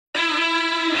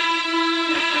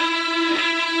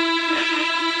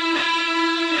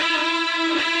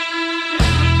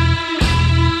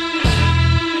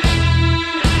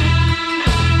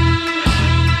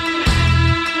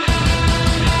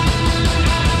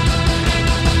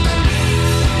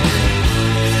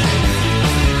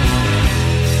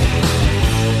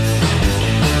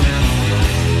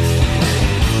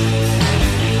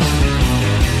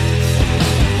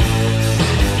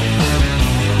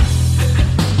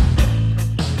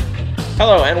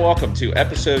Hello and welcome to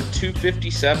episode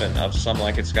 257 of Some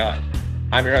Like It Scott.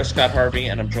 I'm your host, Scott Harvey,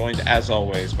 and I'm joined, as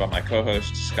always, by my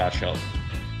co-host, Scott Sheldon.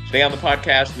 Today on the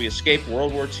podcast, we escape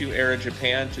World War II-era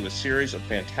Japan to a series of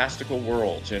fantastical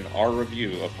worlds in our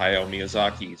review of Hayao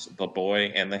Miyazaki's The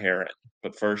Boy and the Heron.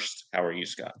 But first, how are you,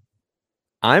 Scott?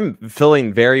 I'm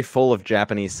feeling very full of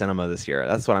Japanese cinema this year.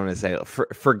 That's what I'm going to say.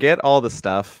 Forget all the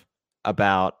stuff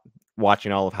about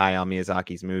watching all of Hayao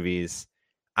Miyazaki's movies.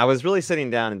 I was really sitting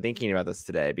down and thinking about this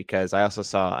today because I also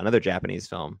saw another Japanese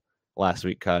film last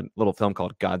week, a little film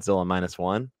called Godzilla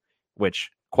 -1, which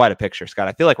quite a picture, Scott.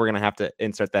 I feel like we're going to have to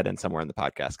insert that in somewhere in the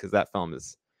podcast because that film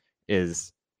is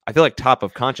I feel like top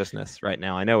of consciousness right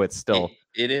now. I know it's still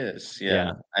it is,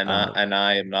 yeah. And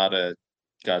I am not a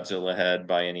Godzilla head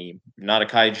by any, not a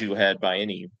kaiju head by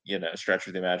any, stretch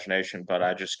of the imagination, but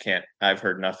I just can't. I've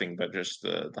heard nothing but just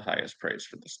the highest praise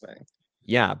for this thing.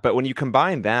 Yeah, but when you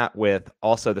combine that with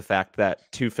also the fact that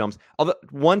two films, although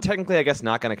one technically I guess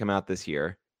not going to come out this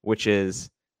year, which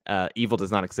is Evil Does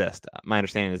Not Exist. My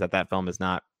understanding is that film is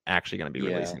not actually going to be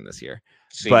releasing this year.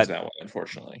 Seems that way,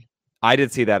 unfortunately. I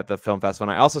did see that at the film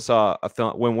festival, and I also saw a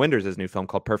film, Wim Wenders' new film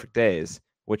called Perfect Days,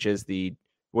 which is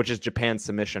Japan's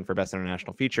submission for Best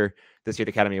International Feature this year at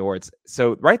Academy Awards.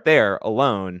 So right there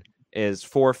alone is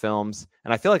 4 films,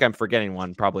 and I feel like I'm forgetting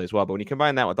one probably as well. But when you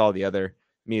combine that with all the other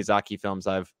Miyazaki films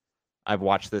I've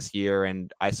watched this year,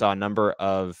 and I saw a number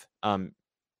of Ozu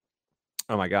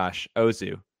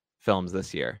films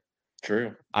this year.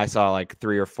 True. I saw like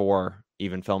 3 or 4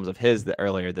 even films of his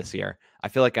earlier this year. I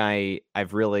feel like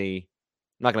I've really,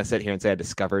 I'm not going to sit here and say I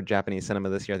discovered Japanese cinema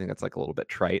this year. I think that's like a little bit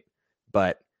trite,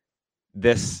 but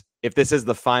if this is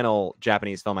the final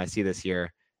Japanese film I see this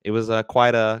year, it was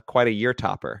quite a year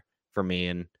topper for me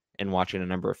in watching a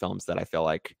number of films that I feel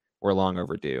like were long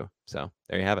overdue. So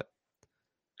there you have it.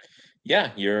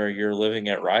 Yeah, you're living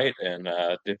it right and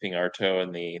dipping our toe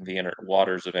in the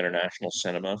waters of international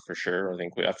cinema for sure.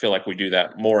 I feel like we do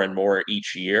that more and more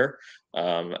each year,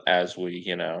 as we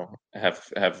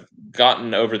have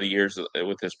gotten over the years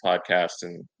with this podcast,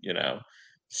 and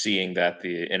seeing that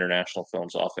the international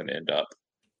films often end up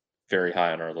very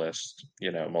high on our list,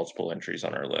 multiple entries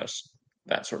on our list,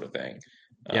 that sort of thing.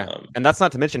 Yeah, and that's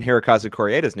not to mention Hirokazu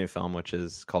Koreeda's new film, which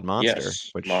is called Monster,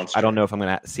 Monster. I don't know if I'm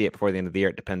going to see it before the end of the year.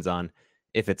 It depends on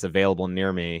if it's available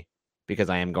near me, because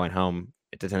I am going home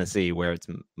to Tennessee where it's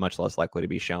much less likely to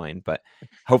be showing. But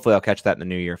hopefully I'll catch that in the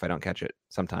new year if I don't catch it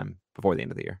sometime before the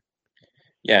end of the year.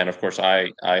 Yeah, and of course,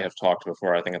 I have talked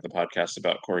before, I think, at the podcast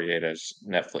about Koreeda's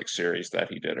Netflix series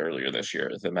that he did earlier this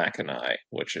year, The Mackinac,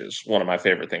 which is one of my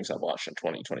favorite things I've watched in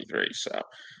 2023. So,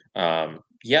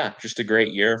 yeah, just a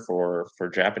great year for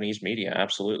Japanese media,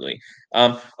 absolutely.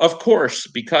 Of course,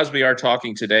 because we are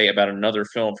talking today about another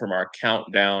film from our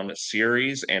Countdown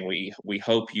series, and we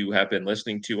hope you have been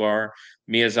listening to our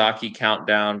Miyazaki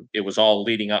Countdown. It was all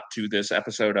leading up to this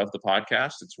episode of the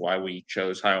podcast. It's why we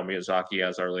chose Hayao Miyazaki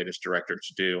as our latest director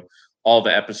to do. All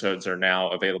the episodes are now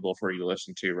available for you to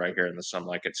listen to right here in the Some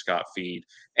Like It Scott feed.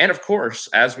 And of course,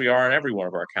 as we are in every one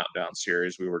of our Countdown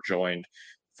series, we were joined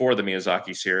for the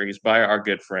Miyazaki series by our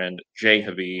good friend, Jay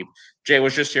Habib. Jay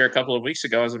was just here a couple of weeks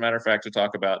ago, as a matter of fact, to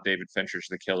talk about David Fincher's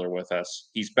The Killer with us.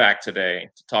 He's back today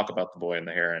to talk about The Boy and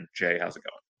the Heron. Jay, how's it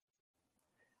going?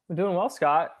 I'm doing well,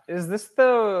 Scott. Is this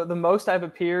the most I've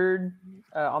appeared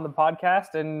on the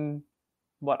podcast in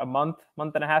a month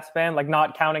and a half span? Like,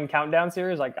 not counting Countdown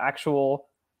series, like actual,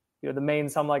 the main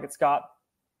Some Like It Scott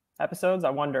episodes.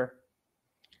 I wonder.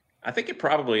 I think it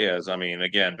probably is. I mean,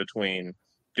 again, between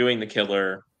doing The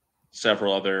Killer,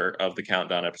 several other of the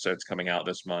Countdown episodes coming out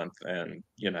this month, and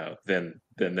then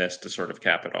this to sort of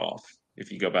cap it off.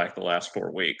 If you go back the last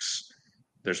 4 weeks,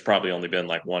 there's probably only been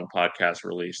like one podcast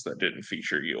release that didn't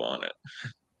feature you on it.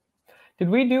 Did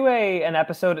we do an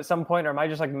episode at some point, or am I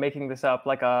just like making this up,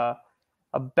 like a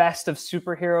best of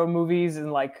superhero movies in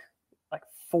like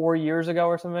 4 years ago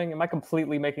or something? Am I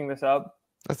completely making this up?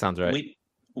 That sounds right.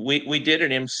 We did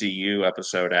an MCU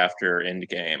episode after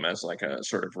Endgame as like a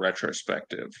sort of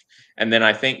retrospective. And then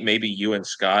I think maybe you and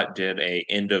Scott did a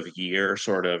end of year,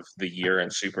 sort of the year in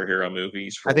superhero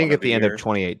movies. I think at the end of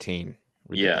 2018.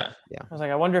 Yeah. I was like,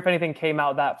 I wonder if anything came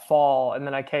out that fall and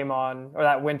then I came on, or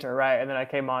that winter, right? And then I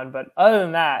came on. But other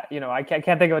than that, I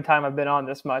can't think of a time I've been on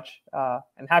this much.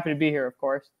 And happy to be here, of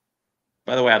course.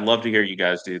 By the way, I'd love to hear you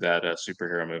guys do that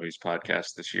superhero movies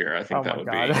podcast this year. I think that would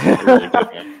be a really good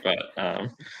one. But of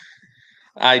course.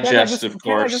 Can't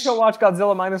I just go watch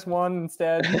Godzilla -1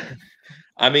 instead?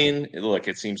 I mean, look,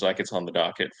 it seems like it's on the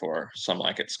docket for Some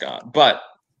Like It Scott. But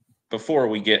before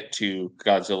we get to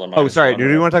Godzilla Oh, sorry. -1,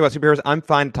 Do you want to talk about superheroes? I'm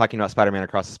fine talking about Spider-Man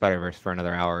Across the Spider-Verse for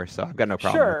another hour, so I've got no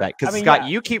problem with Sure. that. Because Scott,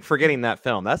 you keep forgetting that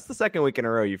film. That's the second week in a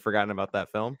row you've forgotten about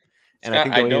that film, and I Scott,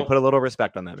 think that we need to put a little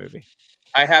respect on that movie.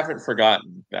 I haven't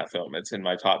forgotten that film. It's in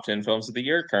my top 10 films of the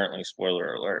year currently.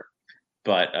 Spoiler alert.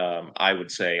 But I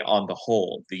would say, on the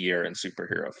whole, the year in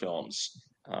superhero films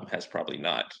has probably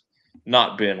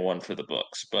not been one for the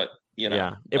books. But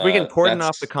yeah, if we can cordon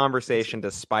off the that's conversation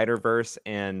to Spider-Verse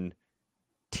and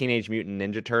Teenage Mutant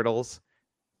Ninja Turtles,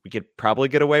 we could probably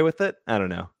get away with it. I don't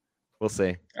know. We'll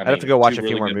see. I'd have to go watch a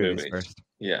few more movies first.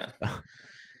 Yeah.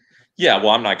 Yeah, well,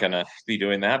 I'm not gonna be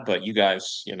doing that, but you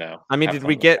guys, I mean, did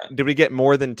we get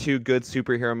more than 2 good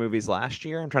superhero movies last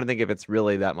year? I'm trying to think if it's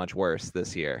really that much worse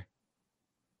this year.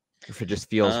 If it just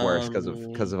feels worse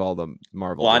because of all the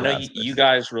Marvel. Well, I know you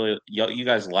guys you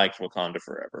guys liked Wakanda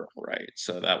Forever, right?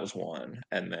 So that was one,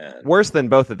 and then worse than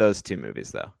both of those 2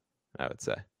 movies, though, I would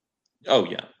say. Oh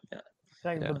yeah.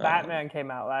 The Batman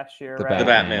came out last year, the right? The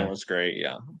Batman was great,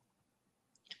 yeah.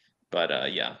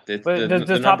 But yeah,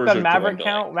 does Top Gun Maverick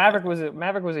count? Maverick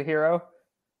was a hero.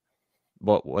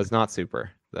 Well, was not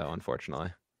super though,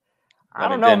 unfortunately. I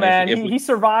don't know, man. He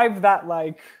survived that,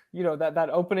 that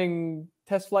opening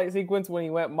test flight sequence when he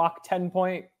went Mach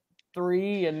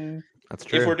 10.3, and that's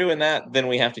true. If we're doing that, then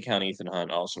we have to count Ethan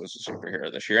Hunt also as a superhero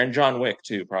this year, and John Wick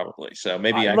too, probably. So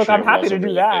maybe look, I'm happy to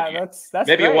do that. That's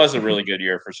maybe great. It was a really good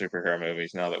year for superhero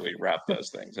movies. Now that we wrap those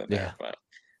things in there, but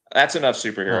that's enough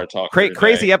superhero talk.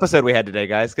 Crazy episode we had today,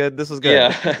 guys. Good. This was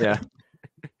good. Yeah.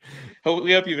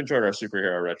 We hope you've enjoyed our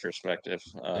superhero retrospective.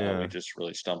 We just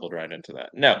really stumbled right into that.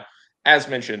 No, as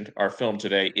mentioned, our film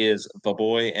today is The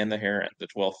Boy and the Heron, the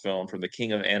 12th film from the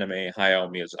king of anime, Hayao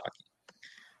Miyazaki.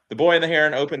 The Boy and the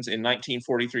Heron opens in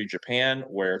 1943 Japan,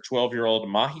 where 12-year-old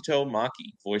Mahito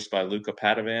Maki, voiced by Luca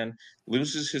Padovan,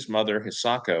 loses his mother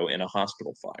Hisako in a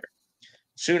hospital fire.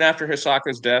 Soon after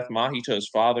Hisako's death, Mahito's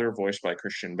father, voiced by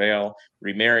Christian Bale,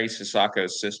 remarries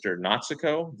Hisako's sister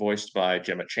Natsuko, voiced by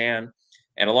Gemma Chan,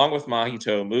 and along with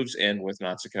Mahito, moves in with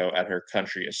Natsuko at her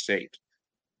country estate.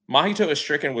 Mahito is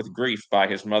stricken with grief by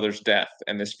his mother's death,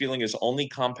 and this feeling is only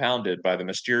compounded by the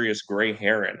mysterious gray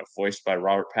heron, voiced by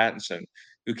Robert Pattinson,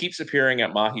 who keeps appearing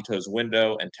at Mahito's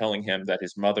window and telling him that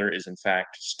his mother is in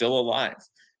fact still alive,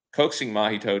 coaxing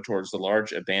Mahito towards the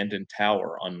large abandoned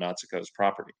tower on Natsuko's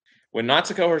property. When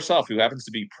Natsuko herself, who happens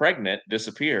to be pregnant,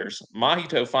 disappears,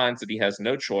 Mahito finds that he has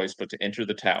no choice but to enter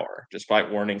the tower,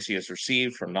 despite warnings he has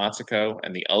received from Natsuko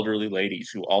and the elderly ladies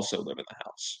who also live in the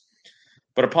house.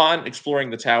 But upon exploring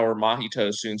the tower,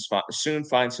 Mahito soon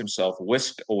finds himself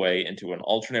whisked away into an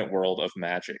alternate world of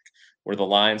magic, where the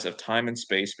lines of time and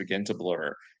space begin to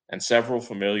blur, and several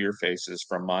familiar faces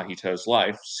from Mahito's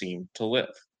life seem to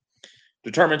live.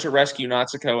 Determined to rescue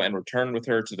Natsuko and return with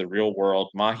her to the real world,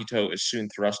 Mahito is soon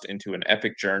thrust into an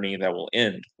epic journey that will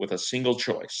end with a single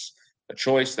choice, a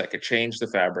choice that could change the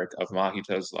fabric of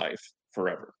Mahito's life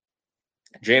forever.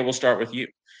 Jay, we'll start with you.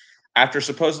 After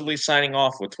supposedly signing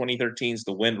off with 2013's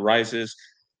The Wind Rises,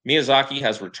 Miyazaki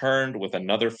has returned with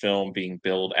another film being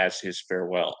billed as his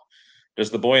farewell. Does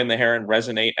The Boy and the Heron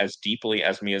resonate as deeply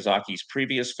as Miyazaki's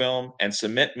previous film and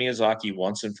cement Miyazaki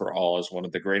once and for all as one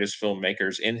of the greatest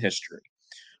filmmakers in history?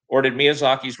 Or did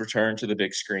Miyazaki's return to the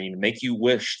big screen make you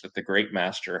wish that the great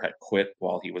master had quit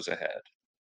while he was ahead?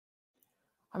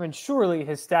 I mean, surely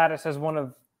his status as one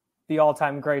of the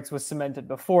all-time greats was cemented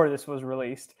before this was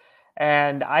released.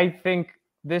 And I think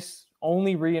this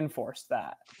only reinforced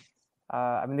that.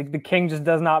 I mean, the king just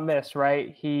does not miss,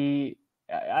 right?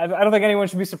 I don't think anyone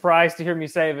should be surprised to hear me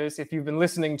say this. If you've been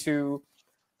listening to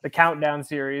the Countdown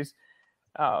series,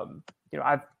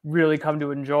 I've really come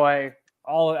to enjoy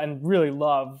and really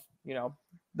love,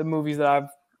 the movies that I've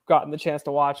gotten the chance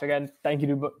to watch. Again, thank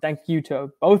you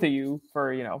to both of you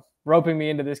for, roping me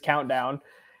into this countdown.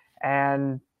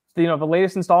 And, the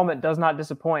latest installment does not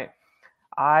disappoint.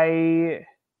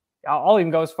 I'll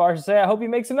even go as far as to say I hope he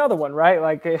makes another one, right?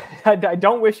 Like, I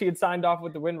don't wish he had signed off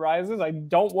with The Wind Rises. I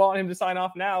don't want him to sign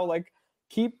off now. Like,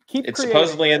 keep it's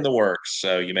supposedly in the works,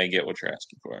 so you may get what you're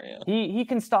asking for. Yeah, he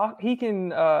can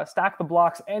stack the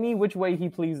blocks any which way he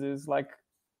pleases. Like,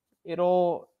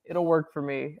 it'll work for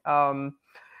me.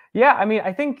 Yeah, I mean,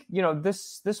 I think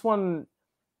this one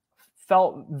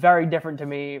felt very different to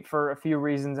me for a few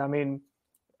reasons. I mean,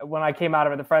 when I came out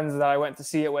of it, the friends that I went to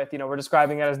see it with, were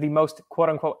describing it as the most quote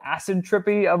unquote acid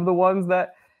trippy of the ones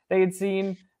that they had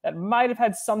seen. That might have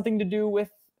had something to do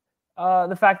with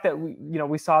the fact that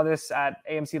we saw this at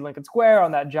AMC Lincoln Square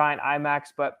on that giant IMAX,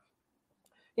 but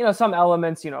some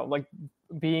elements, like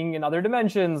being in other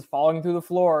dimensions, falling through the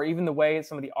floor, even the way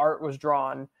some of the art was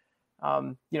drawn,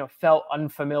 felt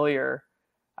unfamiliar.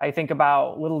 I think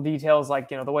about little details like,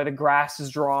 the way the grass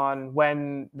is drawn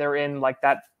when they're in like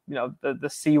that, the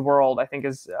sea world, I think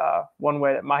is one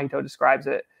way that Mahito describes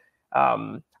it.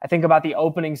 I think about the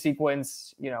opening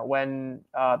sequence, when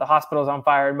the hospital's on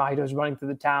fire and Mahito's running through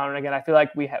the town. And again, I feel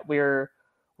like we're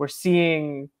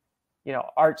seeing,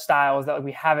 art styles that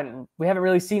we haven't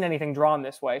really seen anything drawn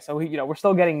this way. So we're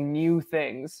still getting new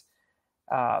things.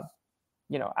 As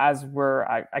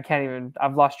I can't even,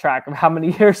 I've lost track of how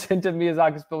many years into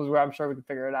Miyazaki's films where I'm sure we can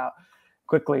figure it out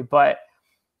quickly. But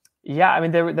yeah, I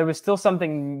mean, there was still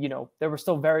something, there were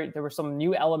some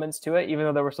new elements to it, even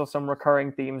though there were still some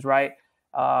recurring themes, right?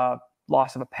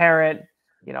 Loss of a parent,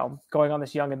 going on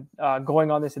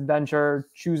this adventure,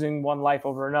 choosing one life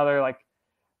over another, like,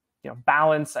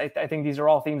 balance. I think these are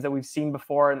all themes that we've seen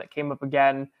before and that came up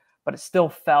again, but it still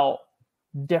felt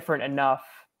different enough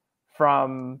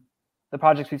from the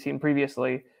projects we've seen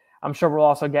previously. I'm sure we'll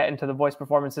also get into the voice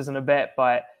performances in a bit,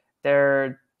 but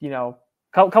they're, a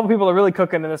couple people are really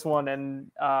cooking in this one, and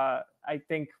I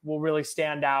think will really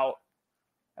stand out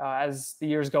as the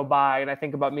years go by. And I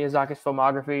think about Miyazaki's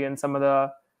filmography and some of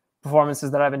the performances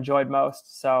that I've enjoyed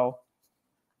most. So,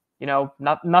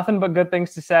 nothing but good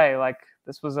things to say. Like,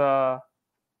 this was a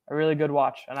really good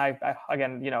watch. And I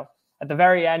again, at the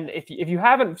very end, if you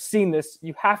haven't seen this,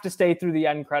 you have to stay through the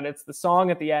end credits. The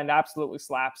song at the end absolutely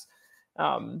slaps.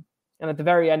 And at the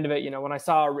very end of it, when I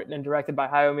saw it written and directed by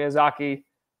Hayao Miyazaki,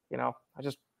 I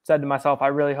just said to myself, I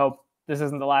really hope this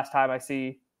isn't the last time I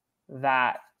see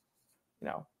that,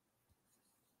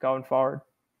 going forward.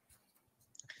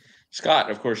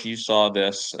 Scott, of course, you saw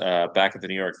this back at the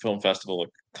New York Film Festival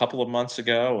a couple of months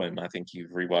ago, and I think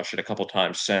you've rewatched it a couple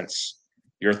times since.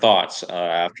 Your thoughts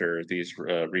after these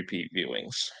repeat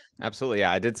viewings? Absolutely,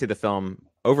 yeah. I did see the film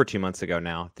over 2 months ago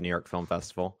now at the New York Film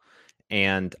Festival,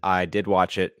 and I did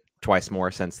watch it twice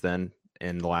more since then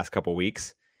in the last couple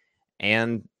weeks,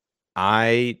 and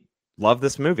I love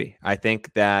this movie. I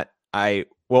think that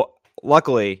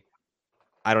luckily,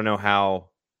 I don't know how,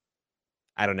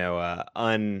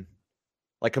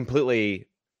 completely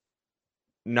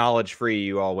knowledge free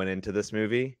you all went into this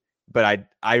movie, but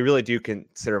I really do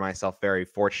consider myself very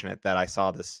fortunate that I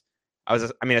saw this. I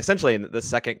mean, essentially in the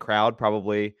second crowd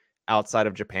probably outside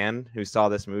of Japan who saw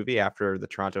this movie after the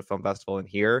Toronto Film Festival and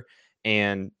here,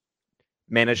 and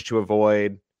managed to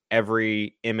avoid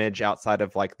every image outside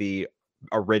of like the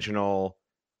original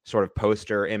sort of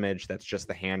poster image that's just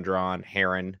the hand-drawn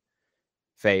Heron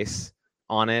face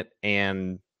on it,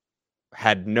 and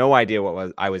had no idea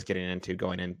what I was getting into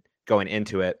going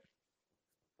into it.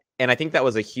 And I think that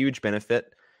was a huge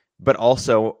benefit, but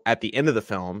also at the end of the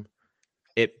film,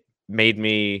 it made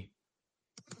me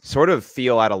sort of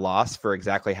feel at a loss for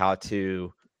exactly how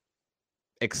to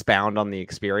expound on the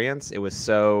experience. It was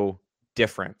so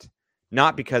different,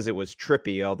 not because it was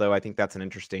trippy, although I think that's an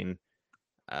interesting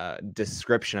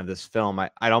description of this film.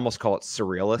 I'd almost call it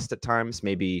surrealist at times,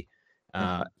 maybe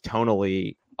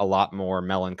tonally a lot more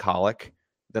melancholic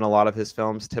than a lot of his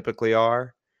films typically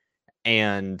are.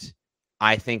 And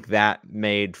I think that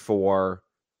made for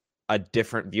a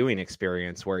different viewing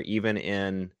experience where even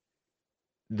in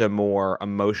the more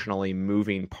emotionally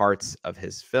moving parts of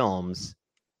his films,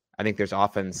 I think there's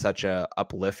often such a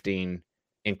uplifting,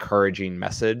 encouraging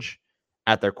message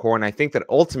at their core. And I think that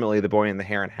ultimately The Boy and the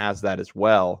Heron has that as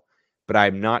well, but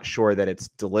I'm not sure that it's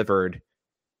delivered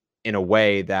in a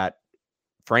way that,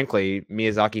 frankly,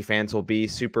 Miyazaki fans will be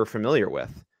super familiar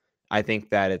with. I think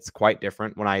that it's quite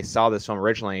different. When I saw this film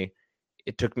originally,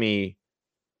 it took me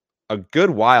a good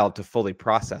while to fully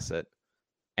process it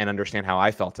and understand how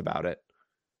I felt about it.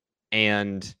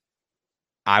 And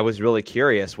I was really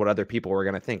curious what other people were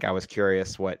going to think. I was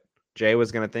curious what Jay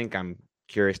was going to think. I'm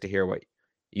curious to hear what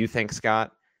you think,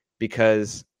 Scott,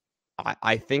 because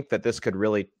I think that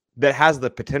that has the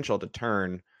potential to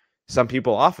turn some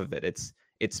people off of it.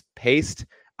 It's paced,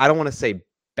 I don't want to say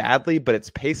badly, but it's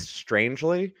paced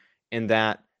strangely in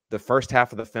that the first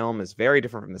half of the film is very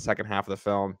different from the second half of the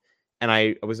film. And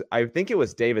I think it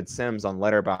was David Sims on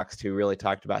Letterboxd who really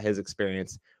talked about his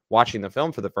experience watching the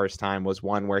film for the first time, was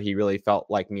one where he really felt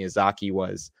like Miyazaki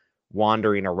was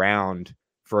wandering around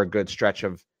for a good stretch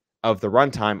of the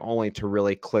runtime, only to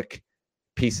really click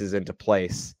pieces into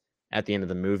place at the end of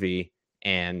the movie,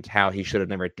 and how he should have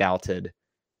never doubted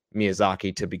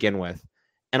Miyazaki to begin with.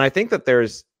 And I think that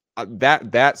there's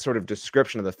that sort of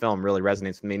description of the film really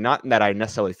resonates with me. Not that I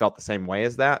necessarily felt the same way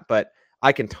as that, but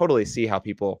I can totally see how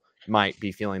people might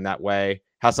be feeling that way.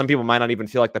 How some people might not even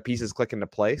feel like the pieces click into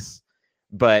place,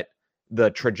 but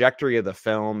the trajectory of the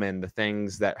film and the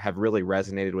things that have really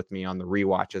resonated with me on the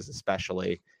rewatches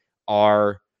especially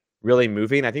are really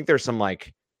moving. I think there's some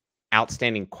like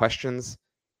outstanding questions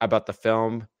about the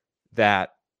film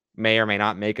that may or may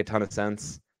not make a ton of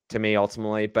sense to me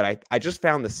ultimately. But I just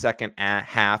found the second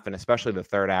half, and especially the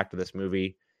third act of this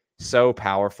movie, so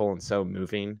powerful and so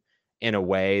moving in a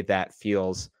way that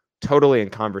feels totally in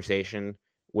conversation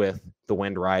with The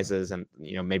Wind Rises and,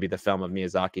 you know, maybe the film of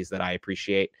Miyazaki's that I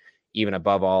appreciate even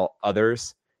above all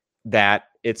others, that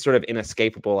it's sort of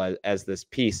inescapable as this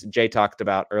piece. Jay talked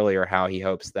about earlier how he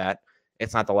hopes that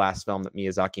it's not the last film that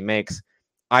Miyazaki makes.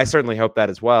 I certainly hope that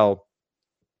as well.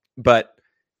 But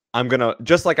I'm going to,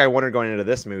 just like I wondered going into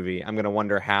this movie, I'm going to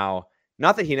wonder how,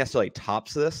 not that he necessarily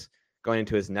tops this going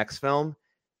into his next film,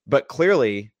 but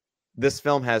clearly this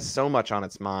film has so much on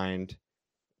its mind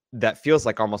that feels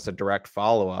like almost a direct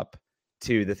follow-up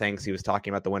to the things he was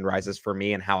talking about The Wind Rises for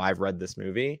me and how I've read this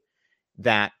movie.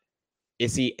 That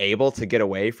is he able to get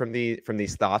away from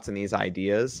these thoughts and these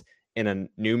ideas in a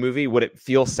new movie? Would it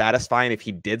feel satisfying if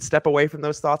he did step away from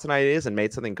those thoughts and ideas and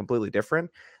made something completely different?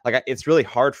 Like, it's really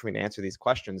hard for me to answer these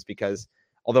questions because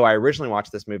although I originally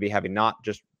watched this movie having not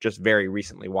just very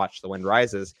recently watched The Wind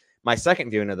Rises, my second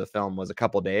viewing of the film was a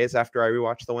couple days after I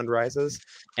rewatched The Wind Rises,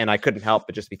 and I couldn't help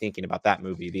but just be thinking about that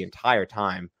movie the entire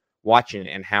time watching it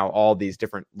and how all these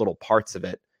different little parts of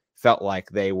it felt like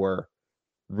they were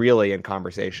really in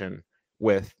conversation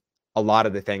with a lot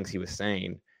of the things he was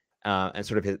saying, and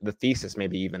sort of the thesis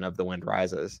maybe even of The Wind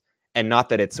Rises. And not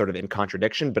that it's sort of in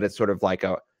contradiction, but it's sort of like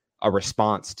a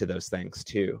response to those things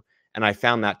too. And I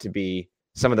found that to be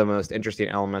some of the most interesting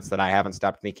elements that I haven't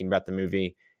stopped thinking about the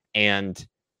movie. And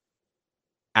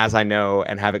as I know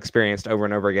and have experienced over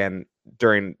and over again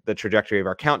during the trajectory of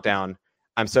our countdown,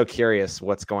 I'm so curious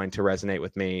what's going to resonate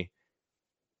with me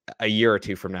a year or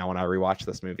two from now when I rewatch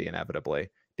this movie inevitably,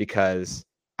 because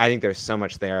I think there's so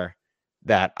much there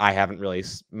that I haven't really,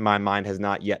 my mind has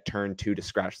not yet turned to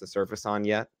scratch the surface on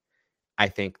yet. I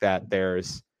think that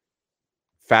there's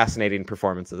fascinating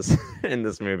performances in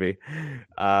this movie.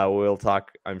 We'll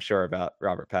talk, I'm sure, about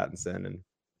Robert Pattinson and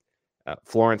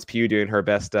Florence Pugh doing her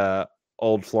best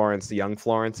old Florence, young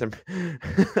Florence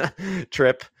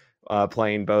trip,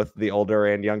 playing both the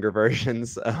older and younger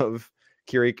versions of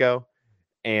Kiriko.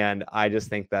 And I just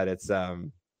think that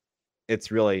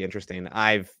it's really interesting.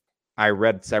 I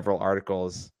read several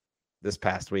articles this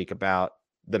past week about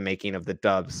the making of the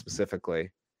dub specifically.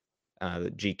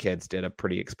 The G Kids did a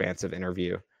pretty expansive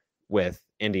interview with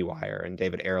IndieWire and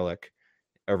David Ehrlich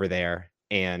over there,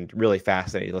 and really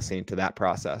fascinating listening to that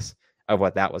process of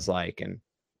what that was like, and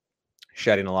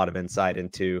shedding a lot of insight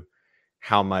into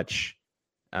how much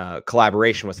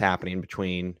collaboration was happening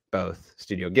between both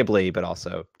Studio Ghibli but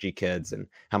also G Kids, and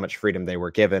how much freedom they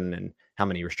were given and how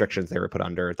many restrictions they were put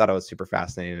under. I thought it was super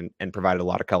fascinating and provided a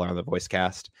lot of color on the voice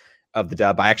cast of the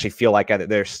dub. I actually feel like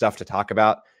there's stuff to talk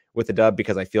about with the dub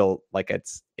because I feel like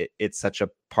it's such a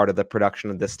part of the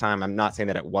production of this time. I'm not saying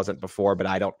that it wasn't before, but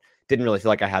didn't really feel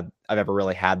like I've ever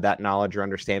really had that knowledge or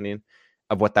understanding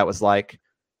of what that was like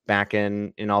back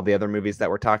in all the other movies that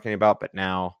we're talking about. But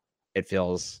now it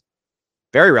feels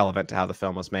very relevant to how the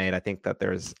film was made. I think that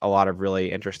there's a lot of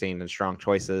really interesting and strong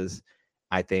choices.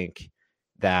 I think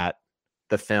that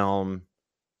the film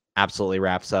absolutely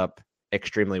wraps up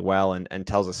extremely well and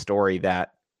tells a story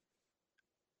that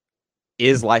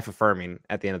is life affirming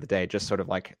at the end of the day, just sort of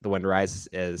like The Wind Rises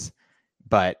is,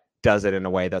 but does it in a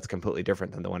way that's completely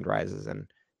different than The Wind Rises, and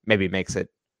maybe makes it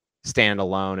stand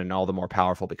alone and all the more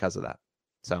powerful because of that.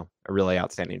 So a really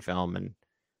outstanding film. And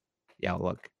yeah,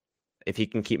 look, if he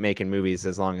can keep making movies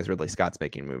as long as Ridley Scott's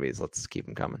making movies, let's keep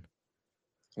him coming.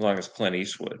 As long as Clint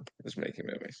Eastwood is making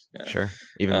movies. Yeah. Sure.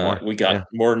 Even more. We got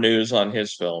more news on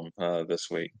his film this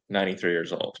week. 93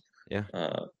 years old. Yeah.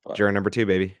 Juror number 2,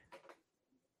 baby.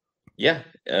 Yeah.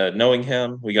 Knowing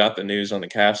him, we got the news on the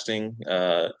casting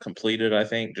completed, I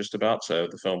think, just about. So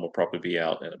the film will probably be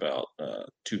out in about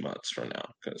 2 months from now.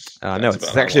 Because no,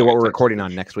 it's actually what we're recording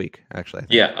on next week, actually.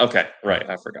 Yeah. Okay. Right.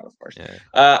 I forgot, of course. Yeah.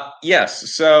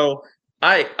 Yes. So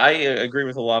I agree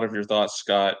with a lot of your thoughts,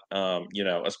 Scott.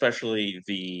 Especially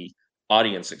the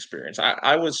audience experience.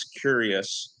 I was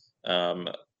curious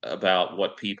about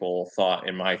what people thought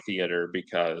in my theater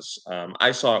because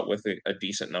I saw it with a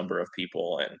decent number of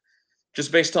people, and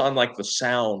just based on like the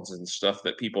sounds and stuff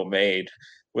that people made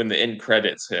when the end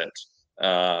credits hit,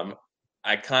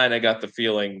 I kind of got the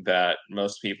feeling that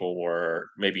most people were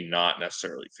maybe not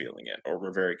necessarily feeling it, or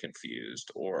were very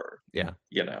confused, or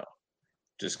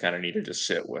just kind of needed to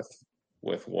sit with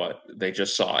what they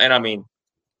just saw. And I mean,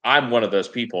 I'm one of those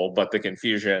people, but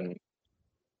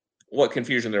what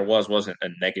confusion there wasn't a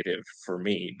negative for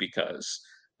me because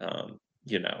I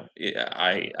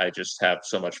just have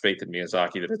so much faith in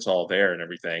Miyazaki that it's all there and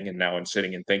everything. And now I'm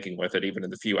sitting and thinking with it, even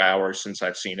in the few hours since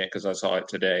I've seen it, because I saw it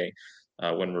today.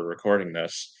 when we're recording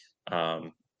this,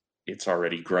 it's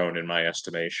already grown in my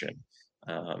estimation.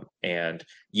 And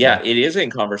yeah, it is in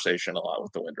conversation a lot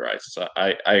with The Wind Rises.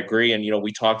 I agree. And,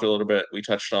 we talked a little bit, we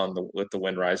touched on with The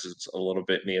Wind Rises a little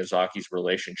bit, Miyazaki's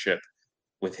relationship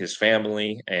with his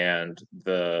family and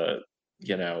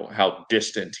how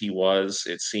distant he was,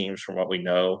 it seems, from what we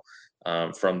know,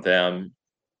 from them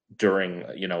during,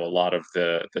 a lot of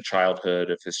the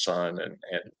childhood of his son and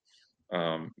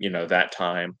that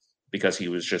time, because he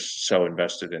was just so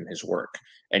invested in his work.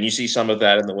 And you see some of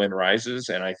that in The Wind Rises.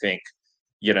 And I think,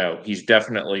 he's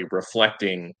definitely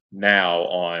reflecting now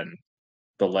on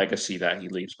the legacy that he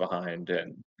leaves behind.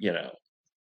 And,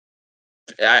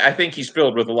 I think he's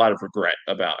filled with a lot of regret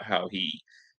about how he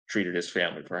treated his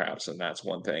family, perhaps. And that's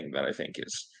one thing that I think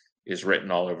is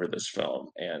written all over this film.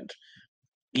 And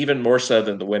even more so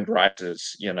than The Wind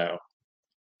Rises,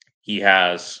 he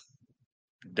has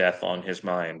death on his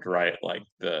mind, right? Like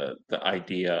the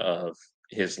idea of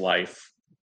his life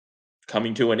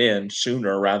coming to an end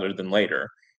sooner rather than later,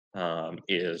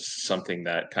 is something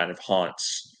that kind of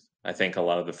haunts, I think, a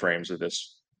lot of the frames of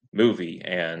this movie.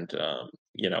 And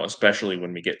especially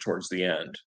when we get towards the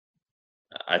end,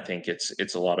 I think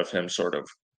it's a lot of him sort of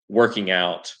working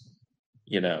out,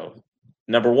 you know,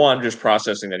 number one, just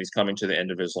processing that he's coming to the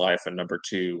end of his life, and number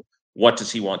two, what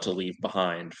does he want to leave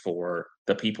behind for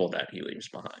the people that he leaves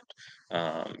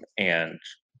behind? And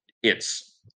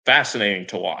it's fascinating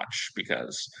to watch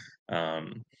because,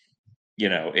 um,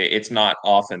 it's not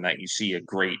often that you see a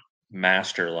great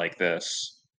master like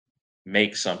this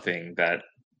make something that,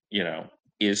 you know,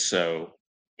 is so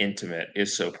intimate,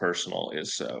 is so personal,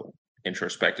 is so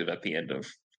introspective at the end of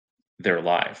their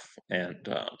life. And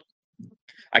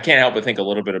I can't help but think a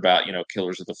little bit about,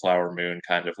 Killers of the Flower Moon,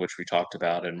 kind of, which we talked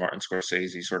about, and Martin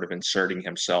Scorsese sort of inserting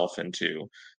himself into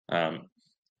um,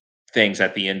 things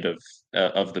at the end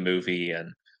of the movie,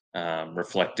 and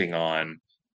reflecting on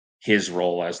his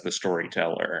role as the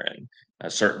storyteller.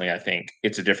 And certainly, I think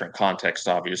it's a different context,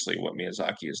 obviously, what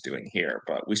Miyazaki is doing here,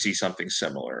 but we see something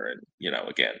similar. And,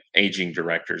 again, aging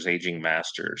directors, aging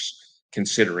masters,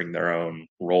 considering their own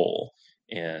role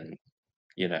in,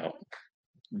 you know,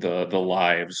 the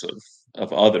lives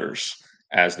of others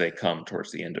as they come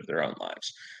towards the end of their own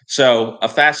lives. So a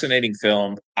fascinating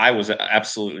film. I was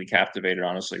absolutely captivated,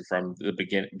 honestly, from the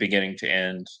beginning to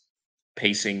end.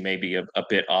 Pacing maybe a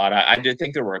bit odd. I did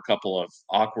think there were a couple of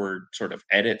awkward sort of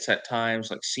edits at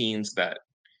times, like scenes that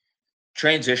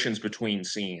transitions between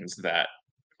scenes that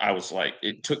I was like,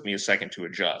 it took me a second to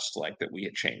adjust, like that we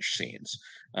had changed scenes.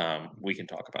 We can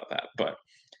talk about that, but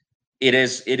it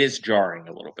is jarring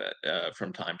a little bit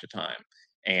from time to time,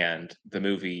 and the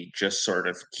movie just sort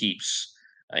of keeps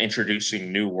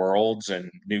introducing new worlds and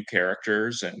new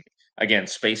characters, and again,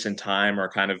 space and time are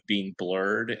kind of being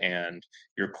blurred, and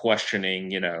you're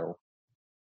questioning,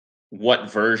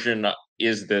 what version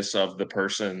is this of the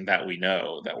person that we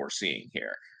know that we're seeing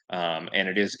here. And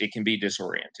it can be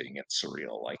disorienting and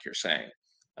surreal, like you're saying.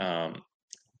 um,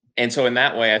 and so in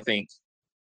that way, I think,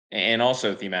 and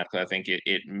also thematically, I think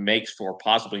it makes for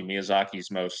possibly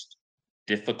Miyazaki's most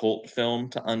difficult film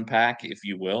to unpack, if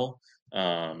you will.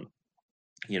 Um,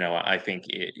 I think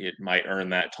it might earn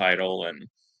that title, and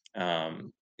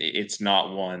it's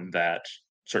not one that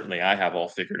certainly I have all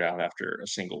figured out after a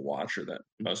single watch, or that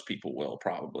most people will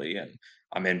probably. And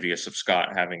I'm envious of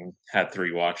Scott having had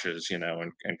three watches,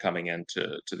 and coming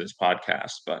into this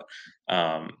podcast. But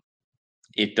um,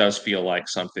 it does feel like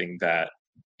something that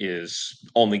is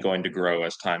only going to grow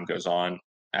as time goes on,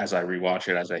 as I rewatch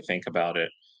it, as I think about it,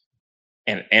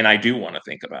 and I do want to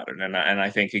think about it, and I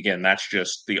think, again, that's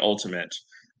just the ultimate,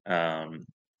 um,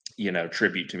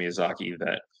 tribute to Miyazaki.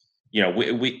 That,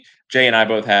 we Jay and I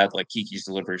both had, like, Kiki's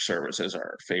Delivery Service as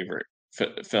our favorite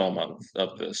film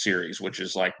of the series, which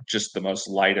is like just the most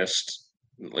lightest,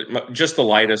 just the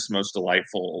lightest, most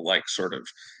delightful, like, sort of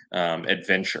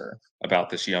adventure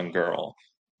about this young girl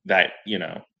that,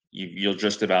 you'll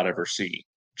just about ever see.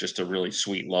 Just a really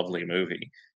sweet, lovely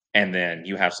movie. And then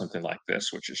you have something like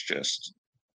this, which is just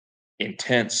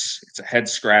intense. It's a head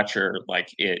scratcher. Like,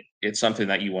 it's something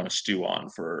that you want to stew on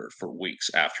for weeks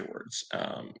afterwards.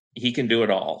 He can do it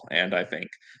all, and I think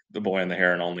The Boy and the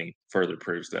Heron only further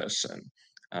proves this,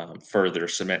 and further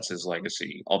cements his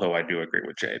legacy. Although I do agree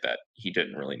with Jay that he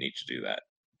didn't really need to do that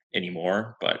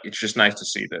anymore. But it's just nice to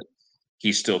see that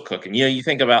he's still cooking. You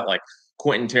think about, like,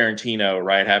 Quentin Tarantino,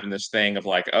 right, having this thing of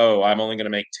like, oh, I'm only going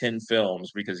to make 10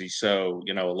 films because he's so,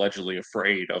 allegedly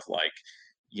afraid of, like,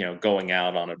 going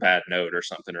out on a bad note or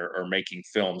something, or making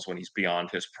films when he's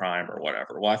beyond his prime or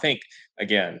whatever. Well, I think,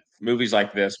 again, movies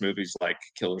like this, movies like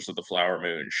Killers of the Flower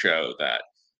Moon, show that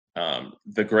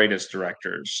the greatest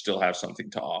directors still have something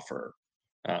to offer,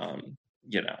 um,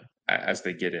 as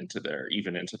they get into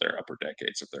even into their upper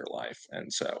decades of their life.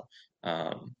 And so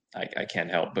I can't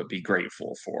help but be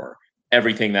grateful for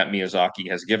everything that Miyazaki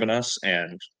has given us,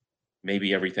 and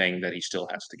maybe everything that he still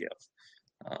has to give.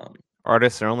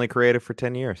 Artists are only creative for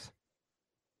 10 years.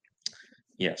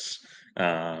 Yes.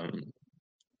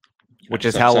 Which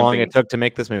is how long it took to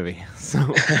make this movie.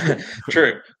 So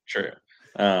True.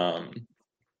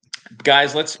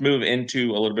 Guys, let's move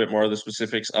into a little bit more of the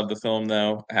specifics of the film,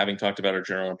 though. Having talked about our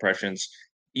general impressions,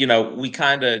 we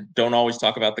kind of don't always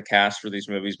talk about the cast for these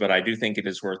movies, but I do think it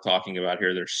is worth talking about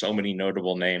here. There's so many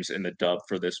notable names in the dub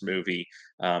for this movie.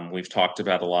 We've talked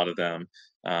about a lot of them.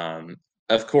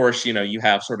 Of course, you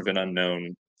have sort of an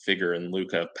unknown figure in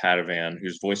Luca Padovan,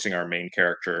 who's voicing our main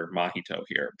character, Mahito,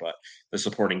 here, but the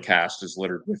supporting cast is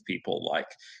littered with people like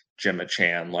Gemma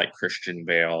Chan, like Christian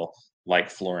Bale, like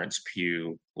Florence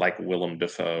Pugh, like Willem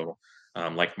Dafoe,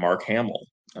 like Mark Hamill,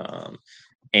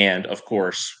 and of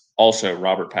course also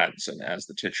Robert Pattinson as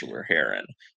the titular Heron.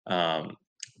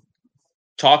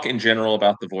 Talk in general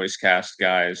about the voice cast,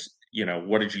 guys.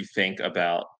 What did you think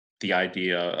about the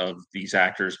idea of these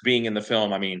actors being in the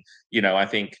film? I mean, I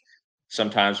think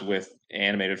sometimes with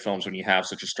animated films, when you have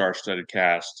such a star-studded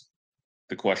cast,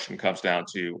 the question comes down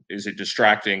to, is it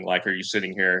distracting? Like, are you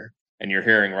sitting here and you're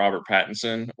hearing Robert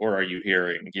Pattinson, or are you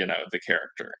hearing, the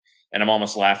character? And I'm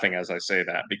almost laughing as I say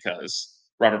that, because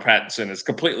Robert Pattinson is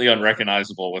completely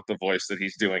unrecognizable with the voice that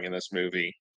he's doing in this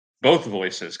movie. Both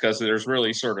voices, because there's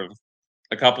really sort of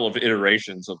a couple of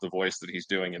iterations of the voice that he's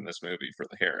doing in this movie for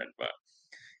the Heron. But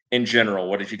in general,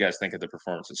 what did you guys think of the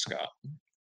performances, Scott?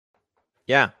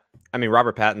 Yeah, I mean,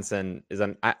 Robert Pattinson is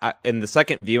in the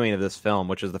second viewing of this film,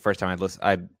 which is the first time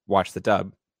I watched the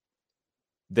dub.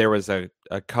 There was a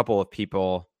couple of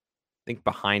people, I think,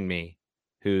 behind me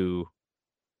who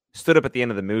stood up at the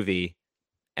end of the movie,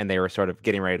 and they were sort of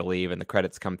getting ready to leave, and the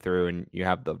credits come through, and you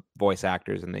have the voice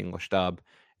actors in the English dub,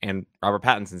 and Robert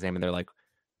Pattinson's name, and they're like,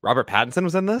 Robert Pattinson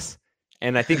was in this?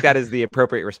 And I think that is the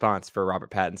appropriate response for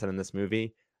Robert Pattinson in this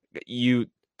movie.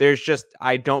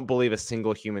 I don't believe a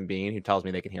single human being who tells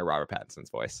me they can hear Robert Pattinson's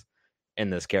voice in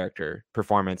this character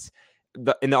performance.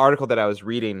 In the article that I was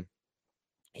reading,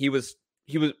 he was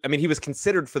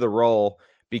considered for the role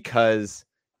because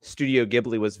Studio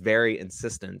Ghibli was very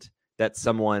insistent that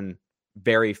someone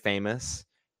very famous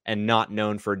and not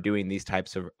known for doing these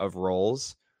types of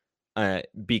roles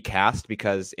be cast,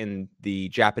 because in the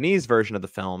Japanese version of the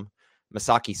film,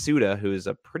 Masaki Suda, who is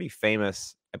a pretty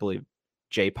famous, I believe,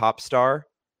 J-pop star,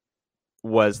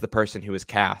 was the person who was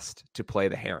cast to play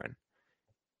the Heron.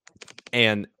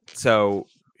 And so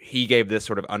he gave this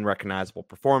sort of unrecognizable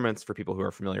performance for people who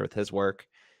are familiar with his work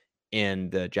in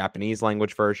the Japanese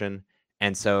language version.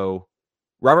 And so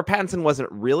Robert Pattinson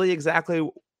wasn't really exactly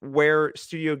where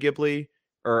Studio Ghibli,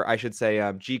 or I should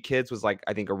say G Kids, was I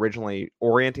think originally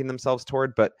orienting themselves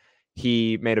toward, but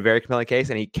he made a very compelling case,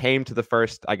 and he came to the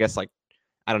first, I guess,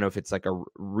 I don't know if it's a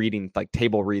reading,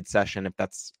 table read session, if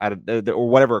that's, or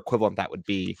whatever equivalent that would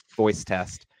be, voice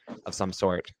test of some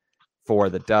sort for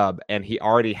the dub. And he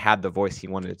already had the voice he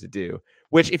wanted to do,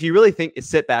 which, if you really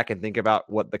sit back and think about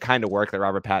what the kind of work that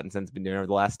Robert Pattinson's been doing over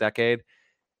the last decade,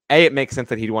 A, it makes sense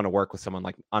that he'd want to work with someone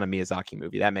on a Miyazaki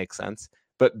movie. That makes sense.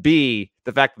 But B,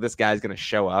 the fact that this guy's going to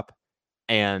show up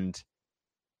and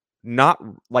not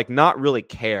really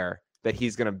care that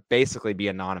he's going to basically be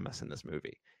anonymous in this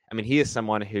movie. I mean, he is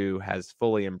someone who has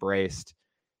fully embraced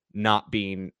not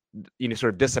being,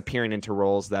 sort of disappearing into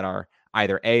roles that are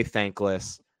either A,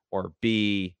 thankless, or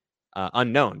B,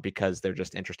 unknown, because they're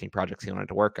just interesting projects he wanted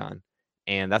to work on.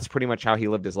 And that's pretty much how he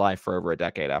lived his life for over a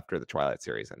decade after the Twilight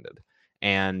series ended.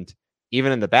 And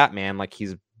even in the Batman,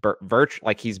 he's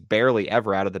barely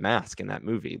ever out of the mask in that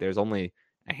movie. There's only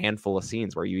a handful of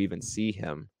scenes where you even see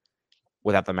him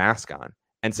without the mask on.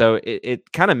 And so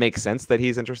it kind of makes sense that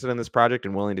he's interested in this project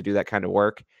and willing to do that kind of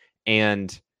work.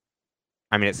 And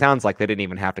I mean, it sounds like they didn't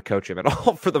even have to coach him at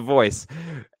all for the voice,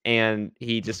 and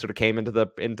he just sort of came into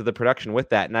the production with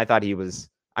that. And I thought he was,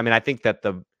 I think that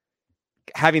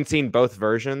having seen both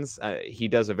versions, he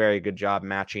does a very good job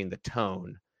matching the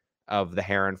tone of the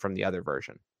Heron from the other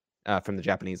version, from the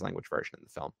Japanese language version of the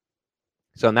film.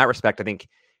 So in that respect, I think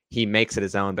he makes it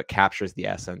his own, but captures the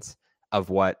essence of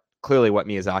what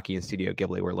Miyazaki and Studio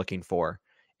Ghibli were looking for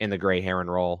in the Gray Heron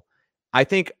role. I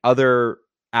think other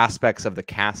aspects of the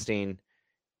casting,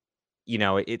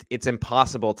 it's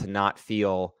impossible to not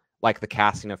feel like the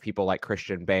casting of people like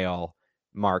Christian Bale,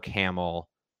 Mark Hamill,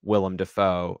 Willem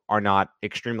Dafoe are not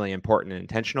extremely important and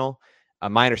intentional.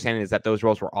 My understanding is that those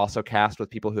roles were also cast with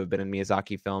people who have been in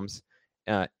Miyazaki films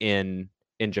in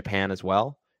Japan as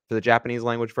well. for the Japanese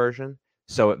language version.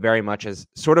 So it very much is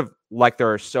sort of like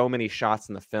there are so many shots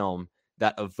in the film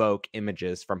that evoke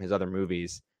images from his other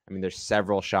movies. I mean, there's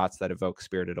several shots that evoke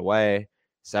Spirited Away,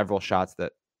 several shots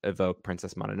that evoke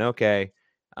Princess Mononoke.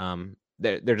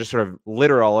 They're just sort of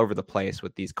litter all over the place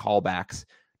with these callbacks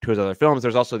to his other films.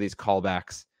 There's also these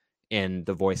callbacks in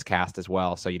the voice cast as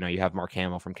well. So, you have Mark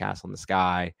Hamill from Castle in the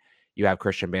Sky. You have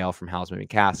Christian Bale from Howl's Moving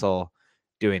Castle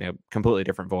doing a completely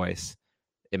different voice,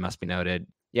 it must be noted.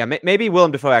 Yeah, maybe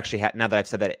Willem Dafoe actually, now that I've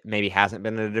said that, it maybe hasn't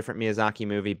been in a different Miyazaki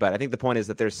movie, but I think the point is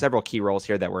that there's several key roles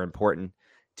here that were important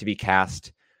to be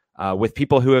cast with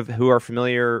people who are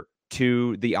familiar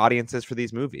to the audiences for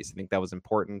these movies. I think that was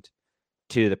important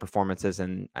to the performances,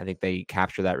 and I think they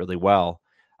capture that really well.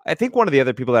 I think one of the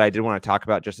other people that I did want to talk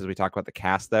about, just as we talk about the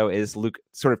cast, though, is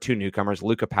sort of two newcomers,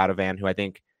 Luca Padovan, who I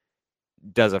think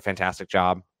does a fantastic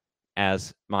job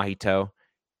as Mahito.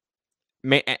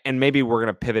 And maybe we're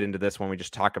going to pivot into this when we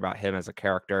just talk about him as a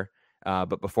character.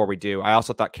 But before we do, I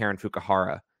also thought Karen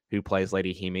Fukuhara, who plays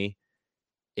Lady Hime,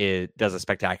 does a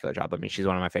spectacular job. I mean, she's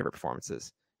one of my favorite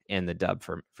performances in the dub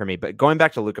for me. But going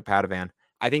back to Luca Padovan,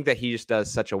 I think that he just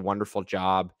does such a wonderful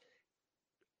job.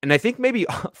 And I think maybe,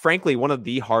 frankly, one of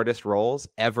the hardest roles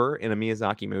ever in a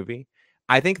Miyazaki movie.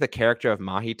 I think the character of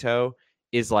Mahito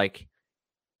is like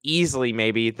easily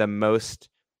maybe the most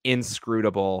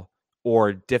inscrutable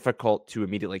or difficult to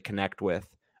immediately connect with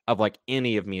of like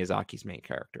any of Miyazaki's main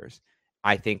characters.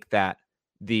 I think that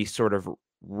the sort of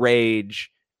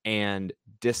rage and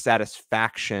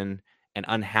dissatisfaction and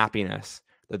unhappiness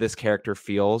that this character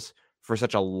feels for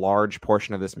such a large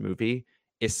portion of this movie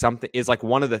is like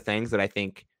one of the things that I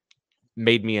think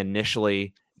made me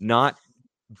initially not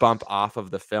bump off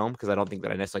of the film, because I don't think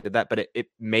that I necessarily did that, but it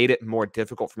made it more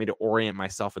difficult for me to orient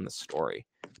myself in the story,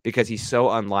 because he's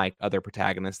so unlike other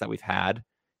protagonists that we've had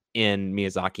in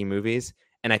Miyazaki movies.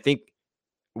 And I think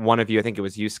one of you, I think it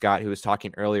was you, Scott, who was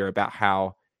talking earlier about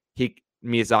how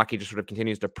Miyazaki just sort of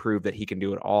continues to prove that he can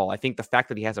do it all. I think the fact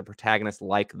that he has a protagonist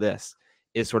like this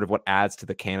is sort of what adds to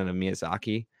the canon of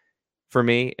Miyazaki for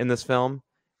me in this film.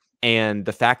 And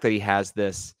the fact that he has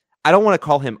this, I don't want to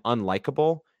call him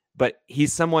unlikable, but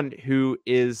he's someone who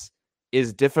is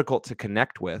difficult to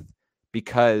connect with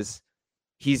because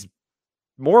he's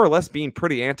more or less being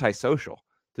pretty antisocial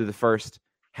through the first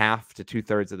half to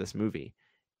 2/3 of this movie.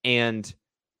 And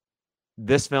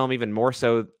this film even more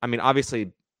so, I mean,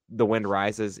 obviously The Wind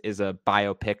Rises is a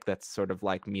biopic that's sort of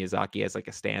like Miyazaki as like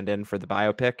a stand-in for the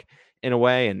biopic in a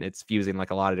way, and it's fusing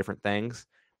like a lot of different things.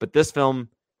 But this film,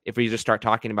 if we just start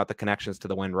talking about the connections to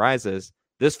The Wind Rises,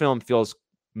 this film feels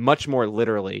much more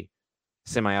literally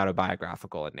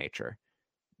semi-autobiographical in nature.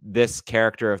 This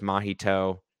character of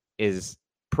Mahito is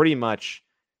pretty much,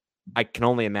 I can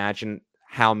only imagine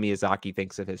how Miyazaki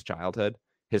thinks of his childhood.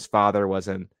 His father was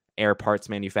an air parts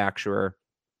manufacturer.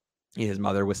 His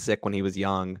mother was sick when he was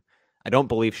young. I don't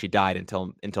believe she died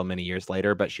until many years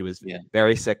later, but she was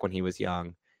very sick when he was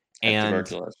young. And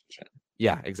tuberculosis.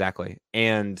 Yeah, exactly.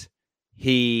 And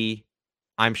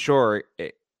I'm sure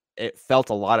it felt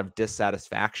a lot of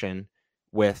dissatisfaction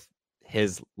with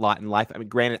his lot in life. I mean,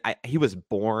 granted, he was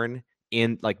born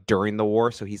in like during the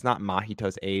war, so he's not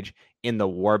Mahito's age in the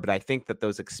war, but I think that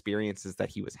those experiences that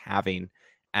he was having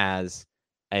as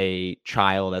a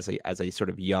child, as a sort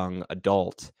of young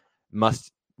adult,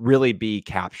 must really be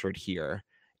captured here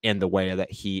in the way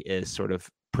that he is sort of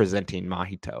presenting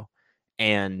Mahito.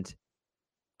 And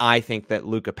I think that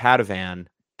Luca Padovan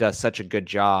does such a good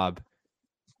job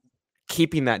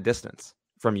keeping that distance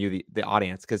from you, the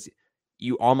audience, because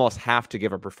you almost have to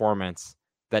give a performance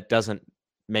that doesn't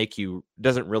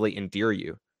really endear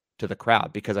you to the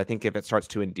crowd, because I think if it starts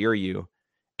to endear you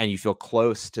and you feel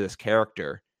close to this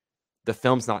character, the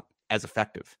film's not as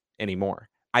effective anymore.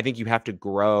 I think you have to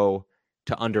grow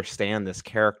to understand this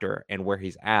character and where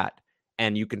he's at,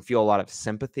 and you can feel a lot of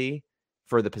sympathy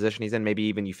for the position he's in. Maybe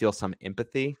even you feel some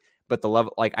empathy, but the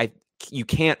level, you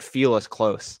can't feel as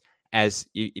close as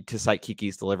to cite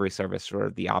Kiki's Delivery Service, sort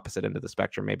of the opposite end of the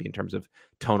spectrum, maybe in terms of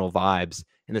tonal vibes.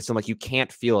 And it's like you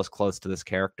can't feel as close to this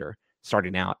character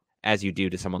starting out as you do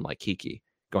to someone like Kiki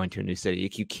going to a new city.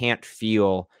 You can't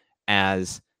feel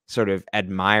as sort of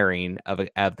admiring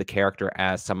of the character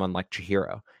as someone like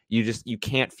Chihiro. You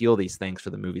can't feel these things for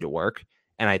the movie to work.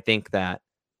 And I think that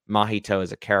Mahito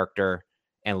as a character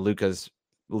and Luca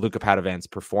Padovan's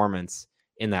performance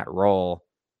in that role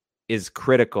is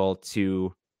critical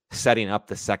to setting up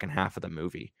the second half of the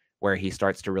movie, where he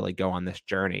starts to really go on this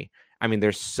journey. I mean,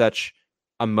 there's such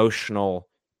emotional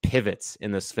pivots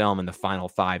in this film in the final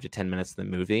 5 to 10 minutes of the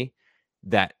movie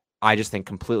that I just think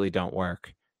completely don't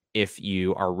work if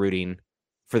you are rooting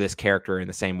for this character in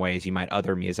the same way as you might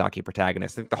other Miyazaki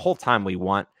protagonists. I think the whole time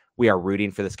we are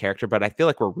rooting for this character, but I feel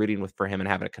like we're rooting for him and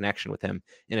having a connection with him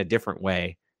in a different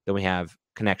way than we have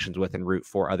connections with and root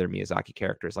for other Miyazaki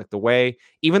characters. Like the way,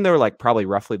 even though like probably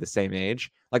roughly the same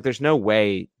age, like there's no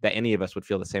way that any of us would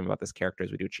feel the same about this character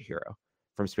as we do Chihiro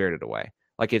from Spirited Away.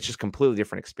 Like it's just completely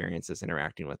different experiences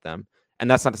interacting with them. And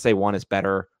that's not to say one is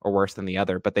better or worse than the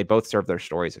other, but they both serve their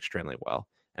stories extremely well.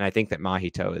 And I think that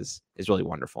Mahito is really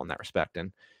wonderful in that respect.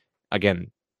 And again,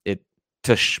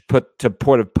 put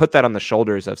that on the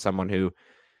shoulders of someone who,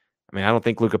 I mean, I don't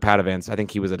think Luca Padavans, I think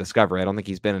he was a discovery. I don't think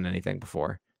he's been in anything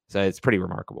before. So it's pretty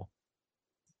remarkable.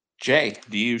 Jay,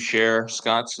 do you share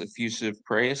Scott's effusive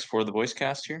praise for the voice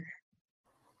cast here?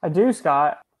 I do,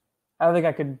 Scott. I don't think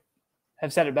I could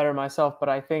have said it better myself, but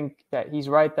I think that he's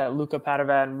right that Luca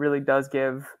Padovan really does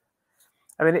give.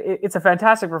 I mean, it's a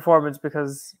fantastic performance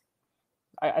because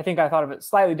I think I thought of it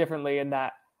slightly differently in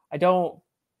that I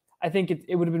think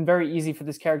it would have been very easy for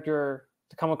this character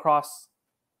to come across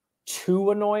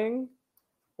too annoying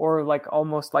or like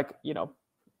almost like,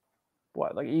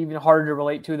 like even harder to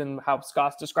relate to than how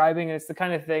Scott's describing. And it's the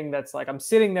kind of thing that's like, I'm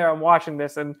sitting there, I'm watching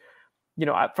this, and,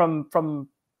 from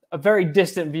a very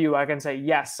distant view, I can say,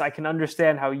 yes, I can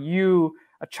understand how you,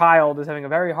 a child, is having a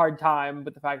very hard time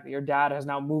with the fact that your dad has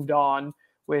now moved on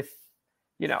with,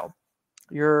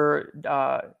 your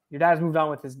dad's moved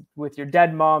on with your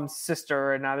dead mom's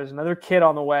sister, and now there's another kid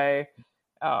on the way.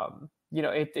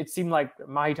 It seemed like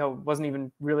Mahito wasn't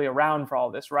even really around for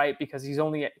all this, right? Because he's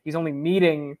only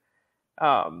meeting,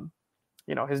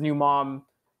 his new mom,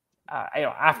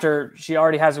 after she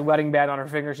already has a wedding band on her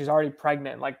finger, she's already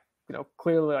pregnant. Like,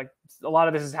 clearly, like a lot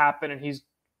of this has happened, and he's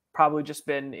probably just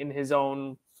been in his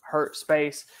own hurt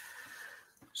space.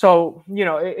 So,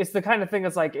 it's the kind of thing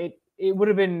that's like it would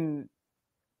have been.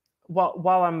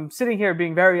 While I'm sitting here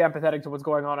being very empathetic to what's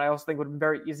going on, I also think it would have been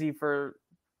very easy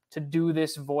to do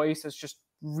this voice as just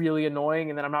really annoying,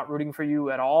 and then I'm not rooting for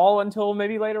you at all until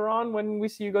maybe later on when we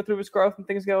see you go through his growth and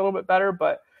things get a little bit better.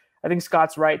 But I think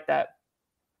Scott's right that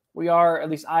we are, at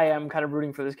least I am, kind of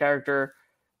rooting for this character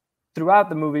throughout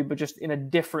the movie, but just in a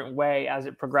different way as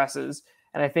it progresses.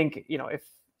 And I think,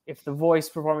 if the voice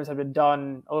performance had been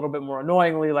done a little bit more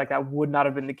annoyingly, like that would not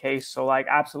have been the case. So like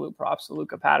absolute props to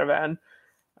Luca Padovan.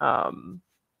 Again,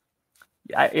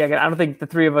 I don't think the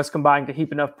three of us combined could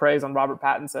heap enough praise on Robert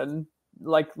Pattinson.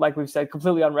 Like we've said,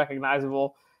 completely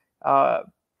unrecognizable.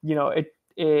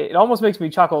 It almost makes me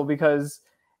chuckle because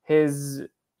his,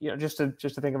 just to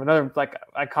think of another like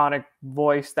iconic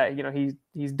voice that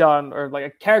he's done, or like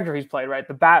a character he's played, right?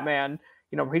 The Batman.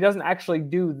 He doesn't actually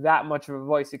do that much of a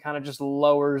voice. He kind of just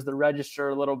lowers the register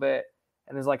a little bit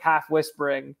and is like half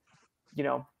whispering,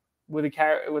 with a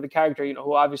character,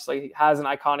 who obviously has an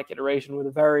iconic iteration with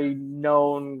a very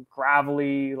known,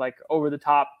 gravelly, like over the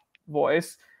top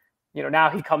voice. Now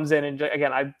he comes in and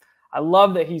again, I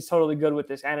love that he's totally good with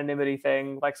this anonymity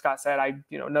thing. Like Scott said, I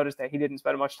noticed that he didn't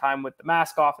spend much time with the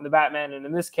mask off in the Batman, and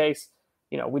in this case,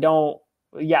 we don't.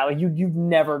 Yeah, like you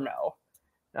never know.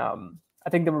 I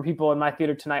think there were people in my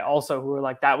theater tonight also who were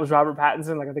like, "That was Robert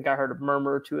Pattinson." Like I think I heard a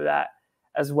murmur or two of that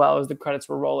as well as the credits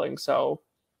were rolling. So,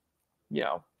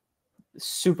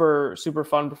 super super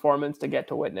fun performance to get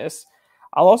to witness.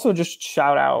 I'll also just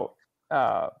shout out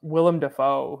Willem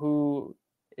Dafoe, who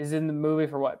is in the movie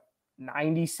for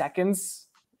 90 seconds,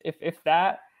 if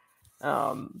that.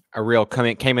 A real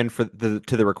came in to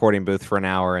the recording booth for an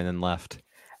hour and then left.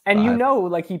 And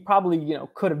like he probably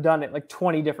could have done it like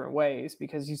 20 different ways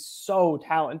because he's so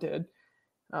talented.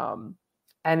 And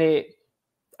it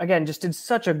again just did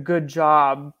such a good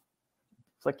job,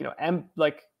 like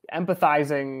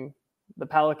empathizing the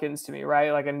Pelicans to me,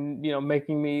 right? Like, and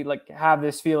making me like have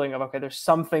this feeling of, okay, there's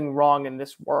something wrong in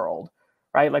this world,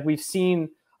 right? Like we've seen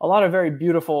a lot of very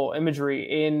beautiful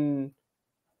imagery in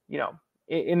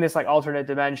this like alternate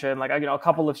dimension, like a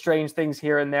couple of strange things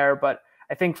here and there, but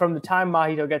I think from the time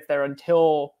Mahito gets there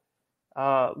until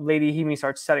Lady Hime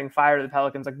starts setting fire to the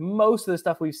Pelicans, like most of the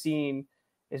stuff we've seen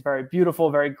is very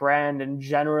beautiful, very grand, and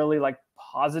generally like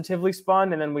positively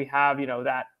spun. And then we have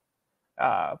that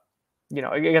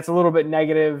it gets a little bit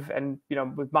negative, and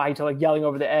with Mahito like yelling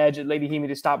over the edge at Lady Hime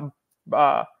to stop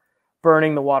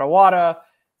burning the Wada Wada,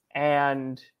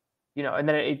 and and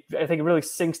then I think it really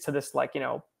sinks to this like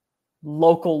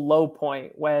local low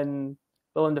point when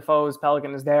Willem Dafoe's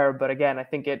Pelican is there. But again, I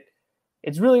think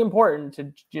it's really important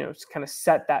to kind of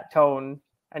set that tone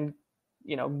and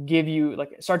give you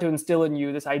like start to instill in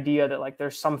you this idea that like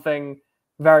there's something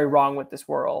very wrong with this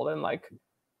world, and like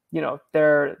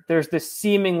there's this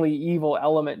seemingly evil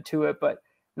element to it, but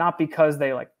not because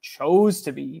they like chose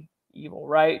to be evil,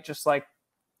 right? Just like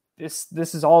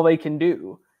this is all they can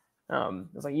do.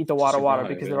 It's like eat the water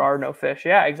because there are no fish.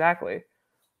 Yeah, exactly.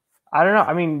 I don't know.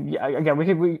 I mean,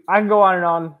 again, I can go on and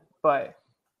on, but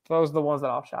those are the ones that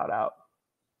I'll shout out.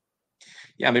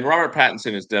 Yeah, I mean, Robert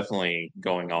Pattinson is definitely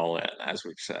going all in, as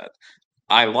we've said.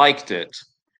 I liked it.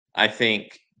 I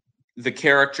think the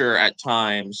character at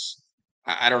times,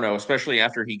 I don't know, especially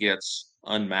after he gets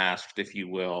unmasked, if you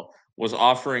will, was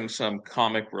offering some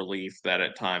comic relief that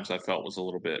at times I felt was a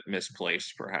little bit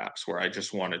misplaced, perhaps, where I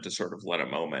just wanted to sort of let a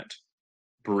moment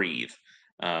breathe.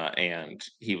 And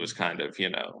he was kind of,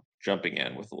 jumping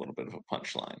in with a little bit of a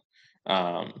punchline.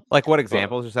 Like what But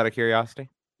examples, just out of curiosity?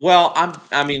 well, and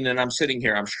I'm sitting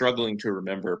here, I'm struggling to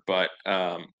remember, but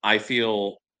I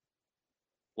feel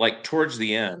like towards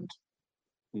the end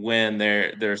when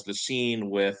there's the scene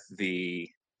with the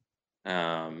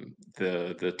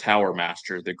tower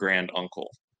master, the grand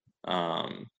uncle,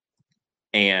 um,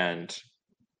 and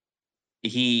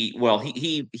he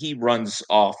runs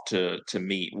off to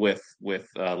meet with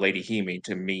Lady Hemi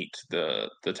to meet the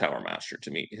tower master, to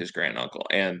meet his grand uncle,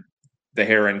 and the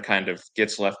Heron kind of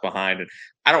gets left behind. And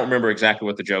I don't remember exactly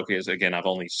what the joke is. Again, I've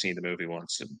only seen the movie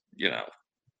once,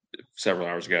 several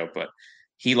hours ago, but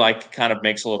he like kind of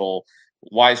makes a little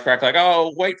wisecrack like,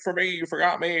 "Oh, wait for me, you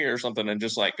forgot me," or something, and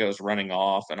just like goes running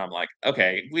off. And I'm like,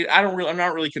 okay, I'm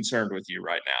not really concerned with you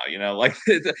right now, like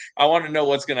I want to know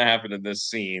what's going to happen in this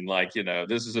scene. Like,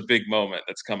 this is a big moment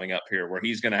that's coming up here where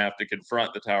he's going to have to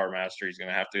confront the Tower Master. He's going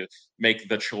to have to make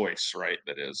the choice, right?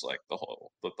 That is like the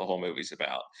whole movie's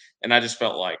about. And I just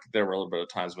felt like there were a little bit of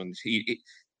times when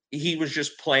he was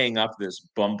just playing up this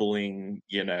bumbling,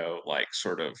 like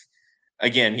sort of,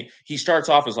 again, he starts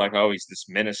off as like, oh, he's this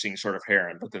menacing sort of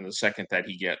Heron, but then the second that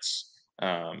he gets,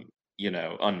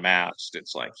 unmasked,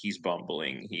 it's like he's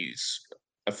bumbling, he's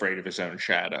afraid of his own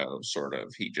shadow, sort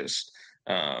of. He just,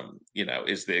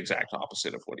 is the exact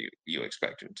opposite of what you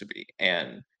expect him to be.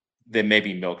 And they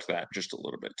maybe milked that just a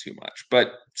little bit too much,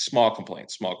 but small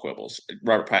complaints, small quibbles.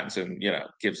 Robert Pattinson,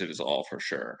 gives it his all for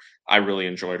sure. I really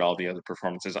enjoyed all the other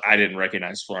performances. I didn't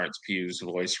recognize Florence Pugh's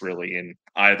voice really in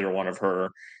either one of her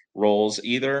roles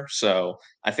either. So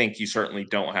I think you certainly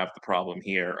don't have the problem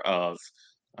here of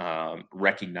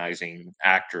recognizing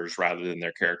actors rather than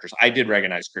their characters. I did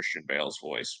recognize Christian Bale's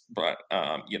voice, but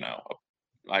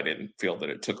I didn't feel that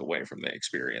it took away from the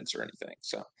experience or anything.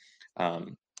 So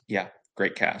yeah,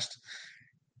 great cast.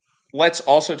 Let's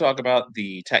also talk about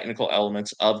the technical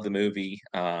elements of the movie.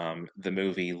 The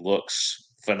movie looks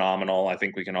phenomenal. I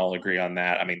think we can all agree on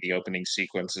that. I mean, the opening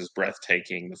sequence is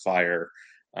breathtaking. The fire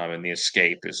and the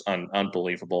escape is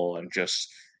unbelievable, and just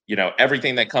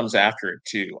everything that comes after it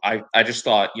too. I just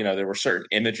thought there were certain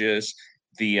images,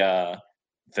 the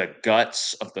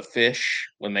guts of the fish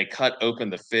when they cut open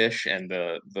the fish and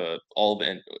the all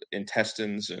the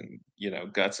intestines and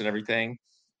guts and everything.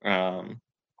 Um,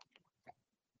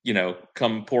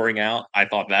 come pouring out. I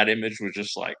thought that image was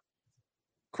just like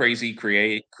crazy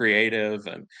creative,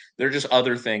 and there are just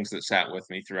other things that sat with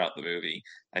me throughout the movie.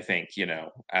 I think,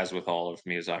 as with all of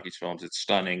Miyazaki's films, it's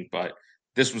stunning, but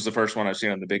this was the first one I've seen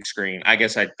on the big screen. I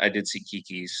guess I did see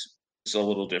Kiki's. It's a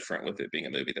little different with it being a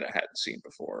movie that I hadn't seen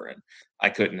before, and I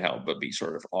couldn't help but be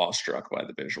sort of awestruck by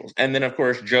the visuals. And then, of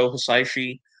course, Joe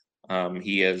Hisaishi,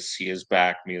 he is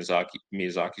back,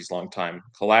 Miyazaki's longtime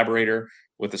collaborator,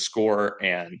 with a score.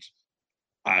 And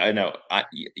I know,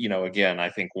 again, I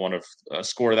think one of a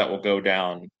score that will go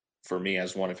down for me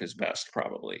as one of his best,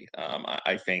 probably.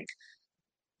 I think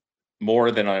more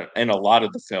than in a lot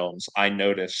of the films, I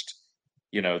noticed,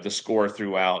 the score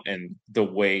throughout and the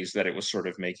ways that it was sort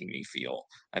of making me feel.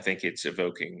 I think it's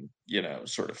evoking,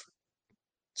 sort of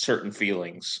certain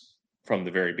feelings from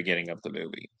the very beginning of the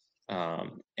movie.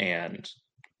 And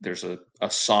there's a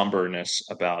somberness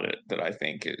about it that I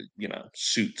think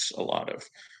suits a lot of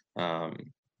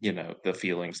the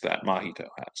feelings that Mahito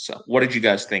has. So what did you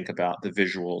guys think about the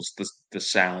visuals, the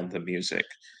sound, the music,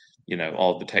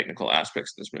 all the technical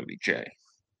aspects of this movie, Jay?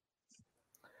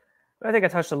 I think I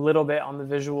touched a little bit on the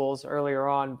visuals earlier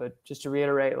on, but just to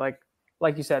reiterate, like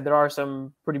you said, there are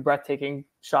some pretty breathtaking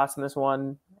shots in this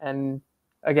one. And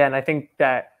again, I think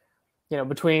that,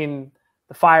 between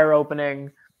the fire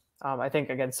opening, I think,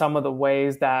 again, some of the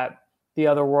ways that the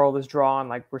other world is drawn,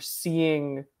 like we're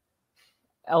seeing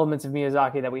elements of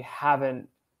Miyazaki that we haven't,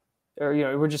 or,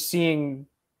 we're just seeing,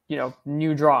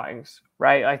 new drawings,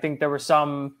 right? I think there were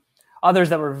some others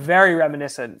that were very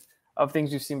reminiscent of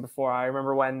things we've seen before. I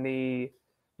remember when the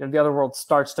other world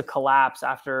starts to collapse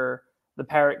after the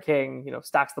Parrot King,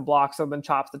 stacks the blocks and then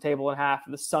chops the table in half,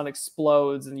 and the sun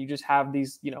explodes, and you just have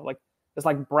these, like this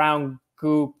like brown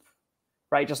goop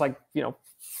right? Just like,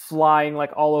 flying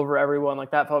like all over everyone.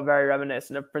 Like that felt very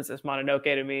reminiscent of Princess Mononoke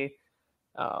to me.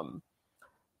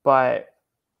 But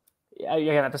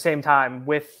again, at the same time,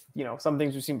 with some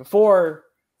things we've seen before,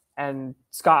 and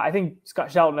Scott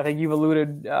Shelton, I think you've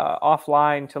alluded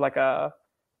offline to like a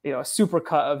super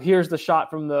cut of here's the shot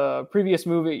from the previous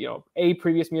movie, a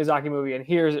previous Miyazaki movie, and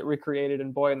here's it recreated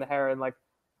in Boy and the Heron. Like,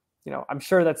 I'm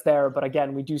sure that's there, but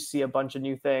again, we do see a bunch of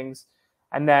new things.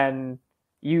 And then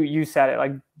you said it,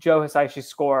 like Joe Hisaichi's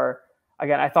score,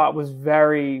 again, I thought was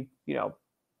very,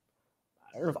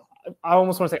 I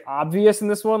almost want to say obvious in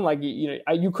this one. Like,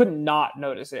 you couldn't not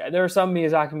notice it. There are some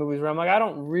Miyazaki movies where I'm like, I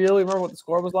don't really remember what the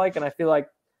score was like. And I feel like,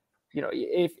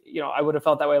 if, I would have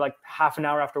felt that way like half an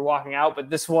hour after walking out,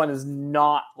 but this one is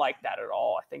not like that at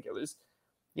all. I think it was,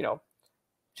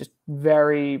 just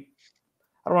very,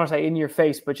 I don't want to say in your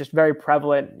face, but just very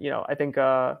prevalent. I think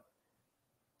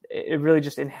it really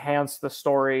just enhanced the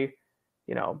story,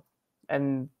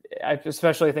 and I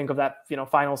especially think of that,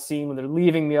 final scene when they're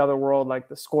leaving the other world. Like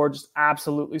the score just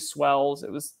absolutely swells.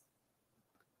 It was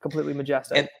completely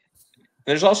majestic. And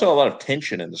there's also a lot of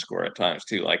tension in the score at times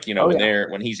too. Like,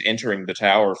 when he's entering the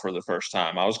tower for the first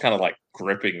time, I was kind of like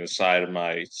gripping the side of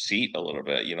my seat a little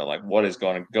bit, like what is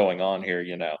going on here?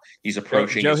 He's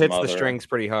approaching Joe his hits mother. the strings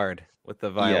pretty hard with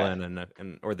the violin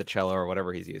and or the cello or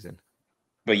whatever he's using.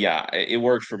 But yeah, it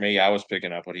worked for me. I was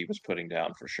picking up what he was putting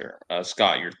down for sure.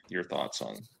 Scott, your thoughts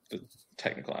on the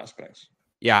technical aspects?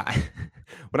 Yeah,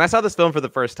 when I saw this film for the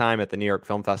first time at the New York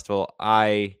Film Festival,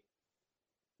 I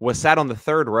was sat on the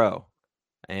third row,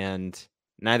 and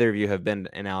neither of you have been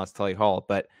in Alice Tully Hall,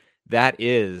 but that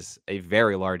is a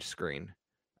very large screen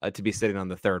to be sitting on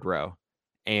the third row.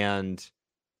 And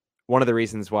one of the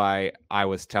reasons why I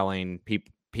was telling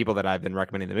people that I've been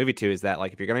recommending the movie to is that,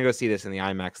 like, if you're going to go see this in the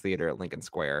IMAX theater at Lincoln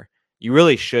Square, you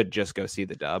really should just go see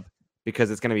the dub,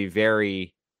 because it's going to be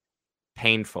very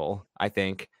painful, I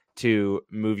think, to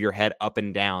move your head up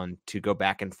and down to go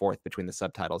back and forth between the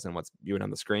subtitles and what's viewed on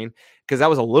the screen, because that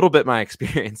was a little bit my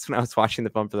experience when I was watching the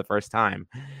film for the first time.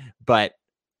 But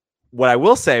what I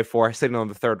will say for sitting on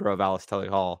the third row of Alice Tully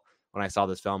Hall when I saw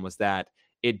this film was that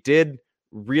it did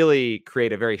really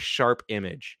create a very sharp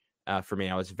image for me.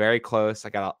 I was very close. I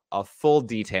got a full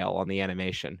detail on the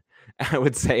animation, I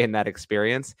would say, in that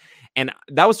experience. And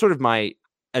that was sort of my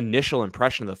initial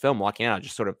impression of the film walking out,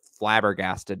 just sort of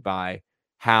flabbergasted by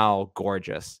how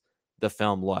gorgeous the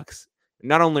film looks.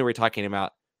 Not only are we talking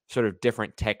about sort of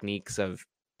different techniques of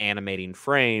animating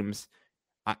frames,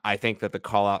 I think that the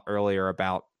call out earlier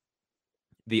about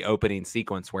the opening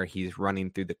sequence where he's running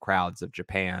through the crowds of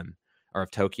Japan, or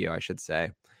of Tokyo, I should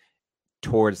say,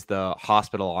 towards the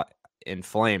hospital in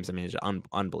flames. I mean, it's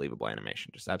unbelievable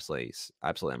animation, just absolutely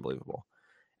unbelievable.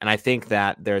 And I think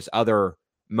that there's other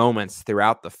moments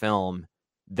throughout the film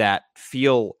that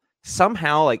feel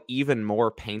somehow like even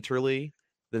more painterly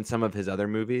than some of his other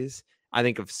movies. I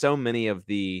think of so many of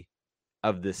the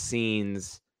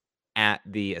scenes at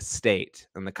the estate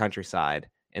in the countryside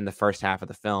in the first half of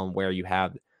the film, where you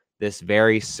have this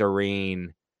very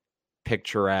serene,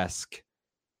 picturesque,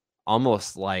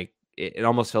 almost like it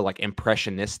almost felt like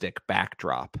impressionistic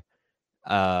backdrop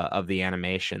of the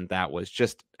animation that was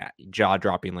just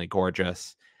jaw-droppingly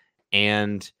gorgeous.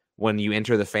 And when you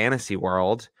enter the fantasy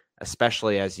world,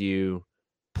 especially as you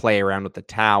play around with the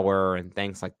tower and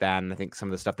things like that, and I think some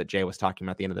of the stuff that Jay was talking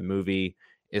about at the end of the movie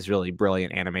is really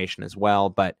brilliant animation as well.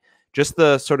 But just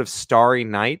the sort of starry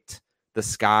night, the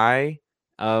sky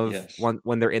of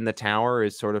when they're in the tower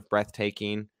is sort of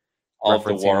breathtaking. All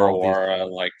the Wara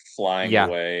like flying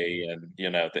away, and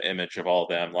the image of all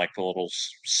them, like the little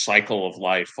cycle of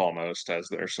life almost as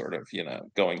they're sort of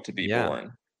going to be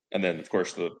born, and then of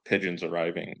course the pigeons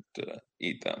arriving to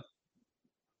eat them.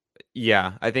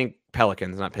 Yeah, I think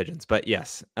pelicans, not pigeons, but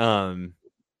yes.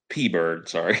 P-bird,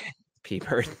 sorry.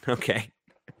 P-bird, okay.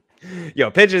 Yo,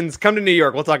 pigeons, come to New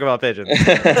York. We'll talk about pigeons.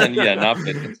 Yeah, not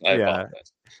pigeons. I apologize.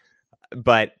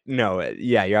 But no,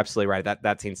 yeah, you're absolutely right.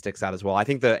 That scene sticks out as well. I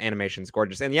think the animation's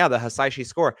gorgeous. And yeah, the Hisaishi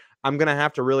score, I'm going to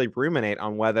have to really ruminate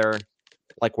on whether,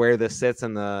 like, where this sits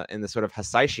in the sort of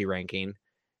Hisaishi ranking,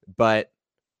 but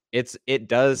it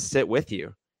does sit with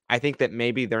you. I think that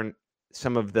maybe they're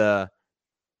some of the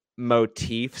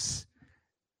motifs,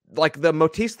 like the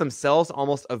motifs themselves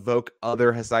almost evoke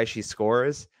other Hisaishi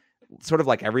scores, sort of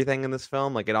like everything in this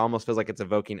film. Like, it almost feels like it's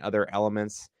evoking other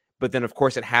elements. But then, of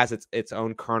course, it has its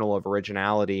own kernel of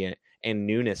originality and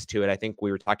newness to it. I think we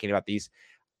were talking about these,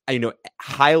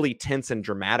 highly tense and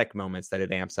dramatic moments that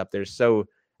it amps up. I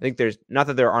think there's, not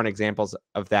that there aren't examples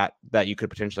of that you could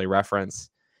potentially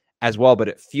reference as well, but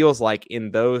it feels like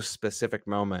in those specific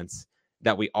moments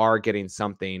that we are getting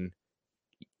something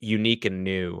unique and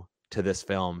new to this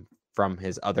film from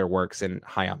his other works in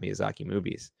Hayao Miyazaki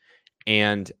movies.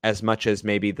 And as much as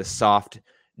maybe the soft,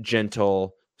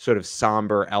 gentle, sort of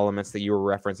somber elements that you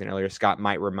were referencing earlier, Scott,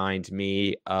 might remind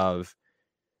me of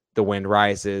The Wind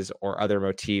Rises or other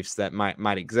motifs that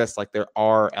might exist. Like, there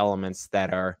are elements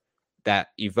that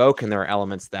evoke, and there are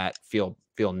elements that feel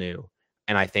new.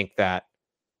 And I think that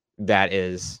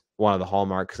is one of the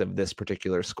hallmarks of this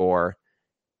particular score.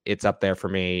 It's up there for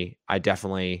me. I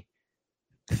definitely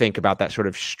think about that sort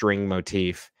of string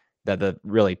motif, that the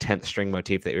really tense string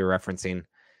motif that you're referencing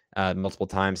multiple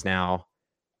times now,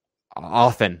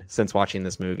 often since watching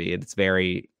this movie.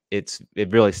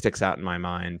 It really sticks out in my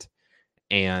mind,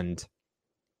 and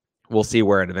we'll see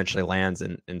where it eventually lands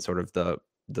in sort of the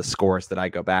scores that I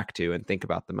go back to and think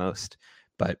about the most.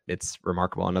 But it's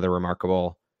remarkable. Another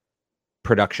remarkable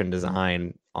production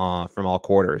design from all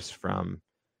quarters, from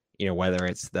whether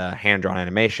it's the hand-drawn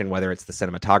animation, whether it's the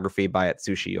cinematography by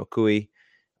Atsushi Yokoi,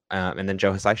 and then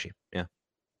Joe Hisaishi.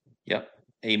 Yep.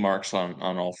 A marks on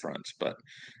all fronts. But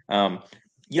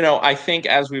I think,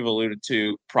 as we've alluded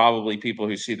to, probably people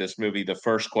who see this movie, the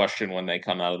first question when they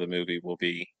come out of the movie will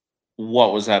be,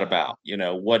 what was that about?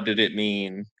 What did it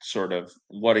mean? Sort of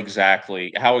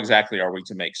how exactly are we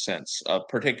to make sense of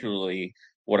particularly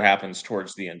what happens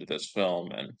towards the end of this film?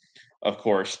 And of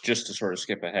course, just to sort of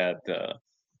skip ahead,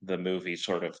 the movie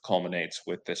sort of culminates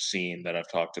with this scene that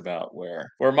I've talked about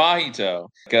where Mahito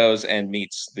goes and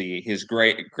meets his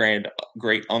great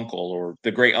uncle, or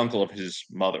the great uncle of his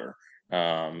mother,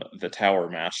 the Tower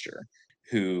Master,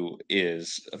 who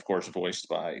is, of course, voiced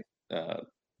by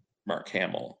Mark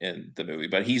Hamill in the movie.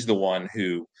 But he's the one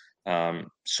who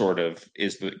sort of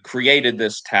created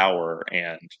this tower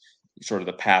and sort of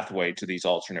the pathway to these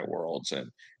alternate worlds, and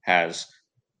has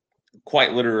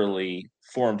quite literally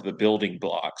formed the building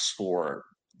blocks for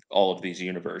all of these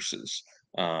universes,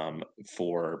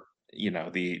 for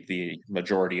the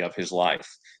majority of his life.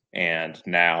 And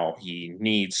now he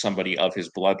needs somebody of his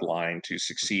bloodline to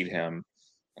succeed him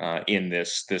in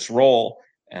this role,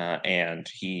 and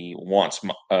he wants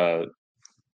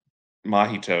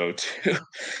Mahito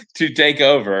to take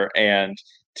over and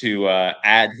to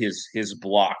add his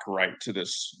block right to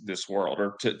this world,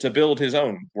 or to build his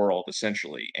own world,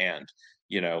 essentially, and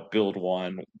build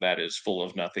one that is full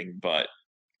of nothing but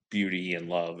beauty and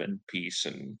love and peace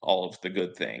and all of the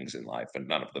good things in life and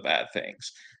none of the bad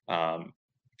things.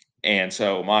 And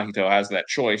so Mahito has that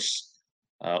choice,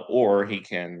 or he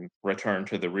can return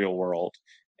to the real world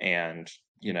and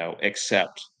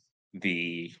accept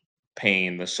the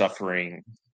pain, the suffering,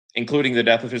 including the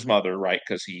death of his mother, right?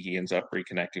 Because he ends up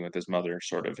reconnecting with his mother,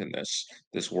 sort of, in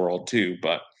this world too.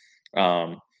 But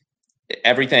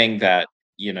everything that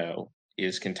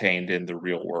is contained in the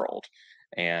real world,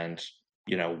 and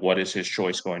what is his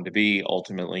choice going to be?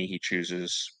 Ultimately, he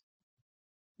chooses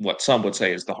what some would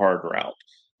say is the hard route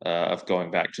of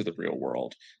going back to the real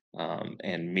world.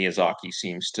 And Miyazaki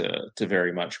seems to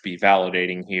very much be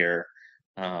validating here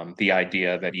the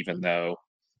idea that even though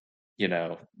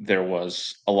there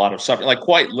was a lot of suffering, like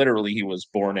quite literally, he was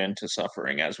born into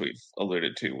suffering, as we've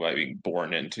alluded to, by being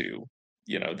born into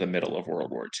the middle of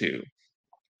World War II.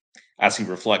 As he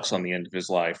reflects on the end of his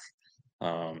life,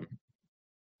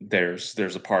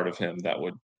 there's a part of him that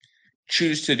would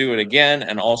choose to do it again,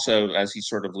 and also as he's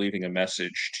sort of leaving a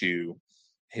message to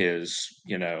his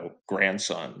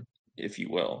grandson, if you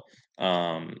will,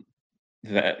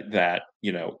 that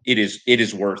it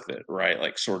is worth it, right?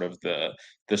 Like, sort of the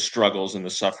struggles and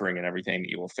the suffering and everything that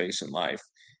you will face in life,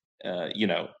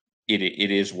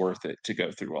 it is worth it to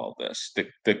go through all this.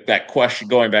 That question,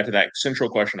 going back to that central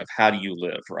question of how do you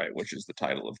live, right, which is the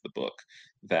title of the book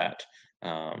that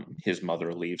his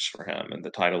mother leaves for him, and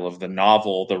the title of the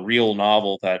novel, the real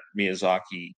novel that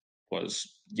Miyazaki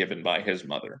was given by his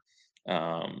mother.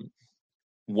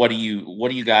 What do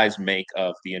you guys make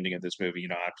of the ending of this movie?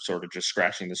 I'm sort of just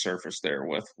scratching the surface there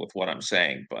with what I'm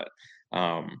saying, but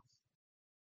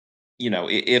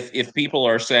if people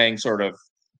are saying sort of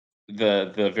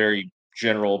the very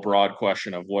general broad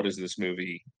question of what is this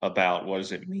movie about, what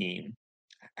does it mean,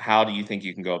 how do you think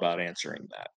you can go about answering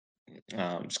that?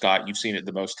 Scott, you've seen it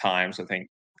the most times. I think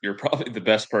you're probably the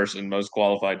best person, most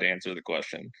qualified to answer the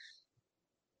question.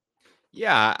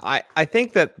 Yeah, I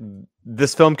think that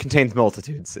this film contains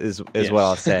multitudes, is Yes. what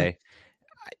I'll say.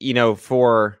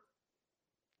 For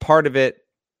part of it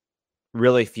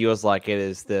really feels like it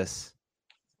is this,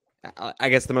 I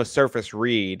guess the most surface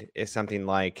read is something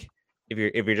like, if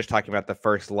you're just talking about the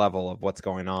first level of what's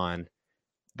going on,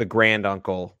 the grand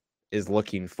uncle is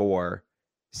looking for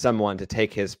someone to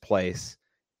take his place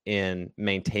in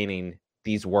maintaining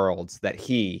these worlds that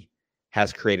he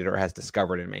has created or has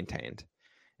discovered and maintained.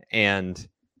 And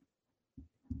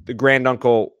the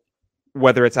granduncle,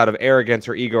 whether it's out of arrogance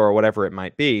or ego or whatever it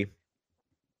might be,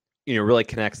 really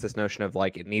connects this notion of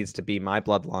like, it needs to be my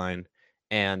bloodline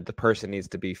and the person needs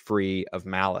to be free of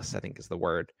malice, I think is the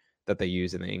word that they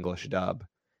use in the English dub.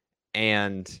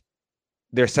 And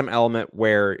there's some element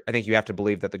where I think you have to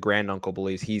believe that the granduncle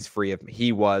believes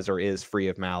he was or is free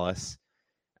of malice.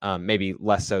 Maybe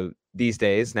less so these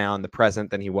days now in the present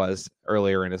than he was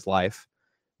earlier in his life,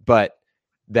 but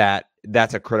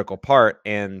that's a critical part.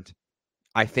 And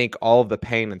I think all of the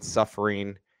pain and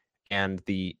suffering and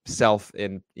the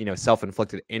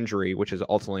self-inflicted injury, which is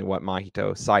ultimately what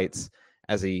Mahito cites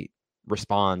as he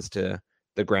responds to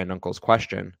the granduncle's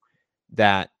question,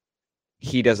 that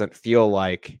he doesn't feel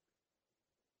like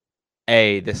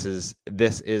this is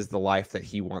the life that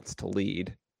he wants to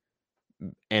lead,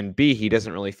 and B, he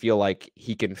doesn't really feel like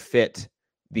he can fit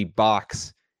the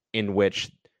box in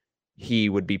which he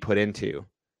would be put into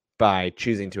by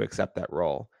choosing to accept that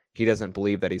role. He doesn't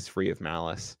believe that he's free of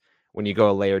malice. When you go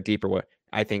a layer deeper, what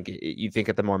I think you think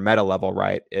at the more meta level,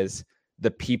 right, is the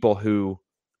people who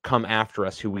come after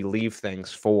us, who we leave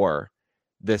things for,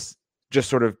 this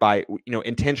just sort of by,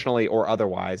 intentionally or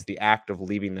otherwise, the act of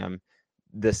leaving them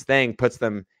this thing puts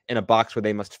them in a box where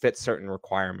they must fit certain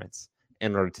requirements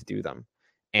in order to do them.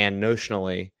 And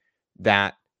notionally,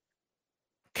 that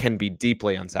can be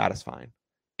deeply unsatisfying.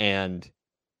 And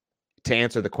to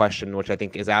answer the question, which I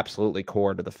think is absolutely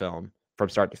core to the film from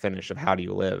start to finish, of how do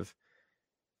you live,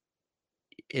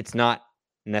 it's not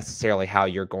necessarily how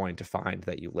you're going to find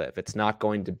that you live. It's not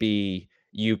going to be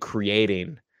you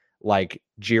creating like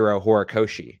Jiro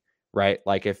Horikoshi, right?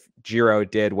 Like if Jiro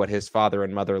did what his father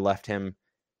and mother left him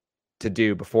to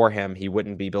do before him, he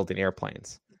wouldn't be building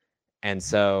airplanes. And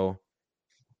so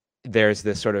there's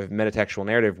this sort of metatextual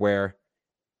narrative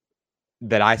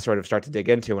that I sort of start to dig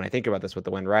into when I think about this with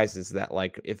The Wind Rises, that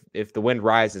like if The Wind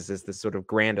Rises is this sort of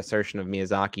grand assertion of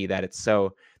Miyazaki that it's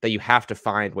so that you have to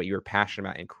find what you're passionate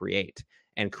about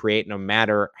and create no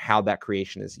matter how that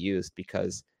creation is used,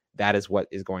 because that is what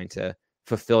is going to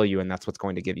fulfill you, and that's what's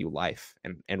going to give you life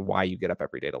and why you get up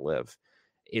every day to live.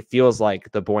 It feels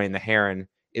like The Boy and the Heron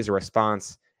is a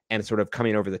response and sort of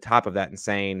coming over the top of that and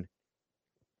saying,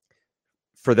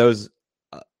 for those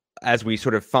as we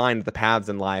sort of find the paths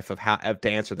in life of how to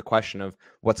answer the question of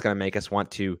what's going to make us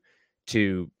want to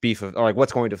be, or like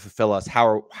what's going to fulfill us,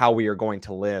 how we are going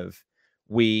to live.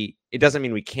 It doesn't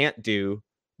mean we can't do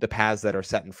the paths that are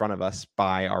set in front of us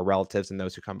by our relatives and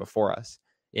those who come before us.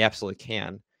 You absolutely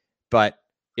can. But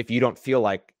if you don't feel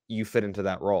like you fit into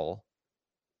that role,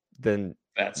 then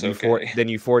that's okay. Then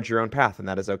you forge your own path, and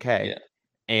that is okay. Yeah.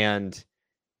 And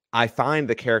I find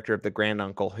the character of the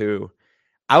granduncle, who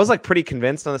I was like pretty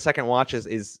convinced on the second watch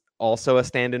is also a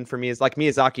stand-in for me. Is like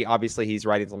Miyazaki, obviously he's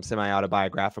writing some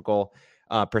semi-autobiographical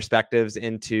perspectives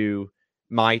into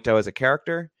Mahito as a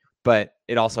character, but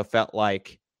it also felt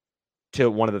like,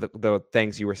 to one of the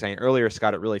things you were saying earlier,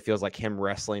 Scott, it really feels like him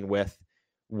wrestling with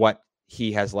what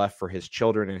he has left for his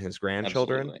children and his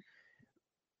grandchildren. Absolutely.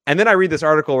 And then I read this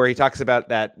article where he talks about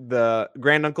that the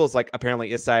granduncle is like apparently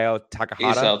Isao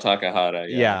Takahata. Isao Takahata,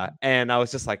 yeah. And I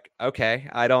was just like, okay,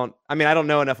 I don't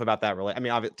know enough about that really. I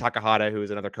mean, Takahata, who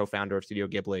is another co-founder of Studio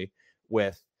Ghibli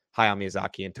with Hayao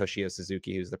Miyazaki and Toshio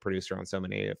Suzuki, who's the producer on so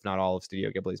many, if not all, of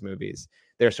Studio Ghibli's movies.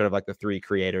 They're sort of like the three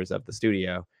creators of the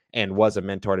studio and was a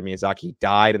mentor to Miyazaki.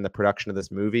 Died in the production of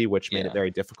this movie, which made it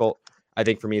very difficult, I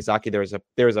think, for Miyazaki.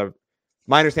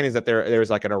 My understanding is that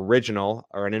there's like an original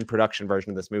or an in-production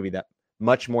version of this movie that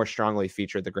much more strongly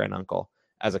featured the granduncle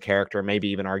as a character, maybe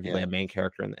even arguably a main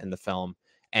character in the film.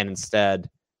 And instead,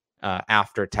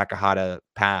 after Takahata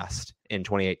passed in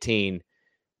 2018,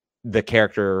 the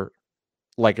character,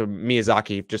 like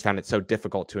Miyazaki, just found it so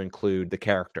difficult to include the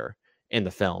character in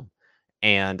the film,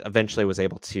 and eventually was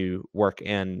able to work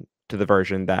into the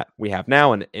version that we have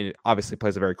now, and it obviously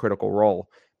plays a very critical role.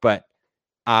 But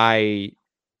I'm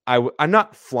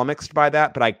not flummoxed by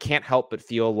that, but I can't help but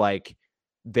feel like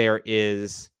there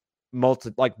is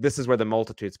this is where the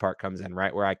multitudes part comes in,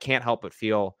 right? Where I can't help but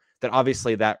feel that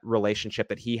obviously that relationship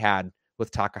that he had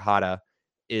with Takahata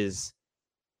is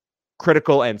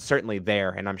critical and certainly there.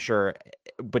 And I'm sure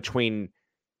between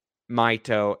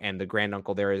Mahito and the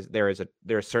granduncle, there's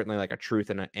certainly like a truth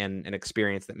and an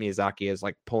experience that Miyazaki is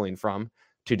like pulling from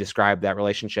to describe that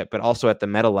relationship. But also at the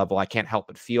meta level, I can't help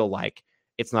but feel like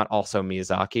it's not also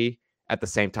Miyazaki at the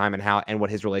same time, and what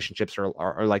his relationships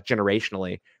are like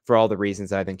generationally, for all the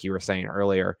reasons that I think you were saying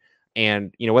earlier.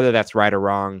 And, whether that's right or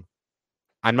wrong,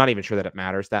 I'm not even sure that it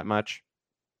matters that much,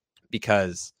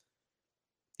 because,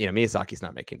 Miyazaki's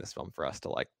not making this film for us to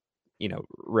like,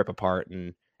 rip apart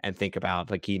and and think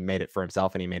about, like, he made it for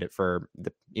himself and he made it for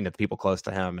the, you know, the people close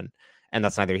to him, and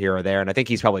that's neither here or there. And I think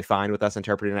he's probably fine with us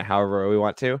interpreting it however we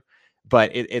want to,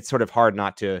 but it's sort of hard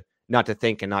not to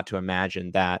think and not to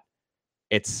imagine that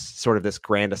it's sort of this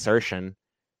grand assertion,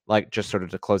 like, just sort of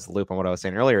to close the loop on what I was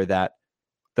saying earlier, that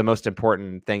the most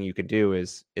important thing you can do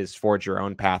is forge your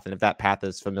own path. And if that path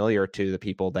is familiar to the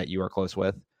people that you are close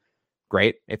with,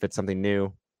 great. If it's something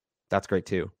new, that's great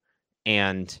too.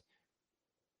 And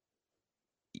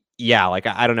yeah, like,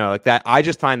 I don't know, like, that, I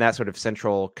just find that sort of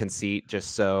central conceit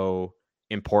just so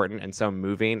important and so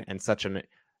moving, and such an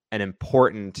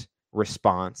important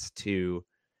response to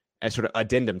a sort of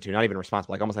addendum to, not even response,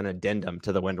 but like almost an addendum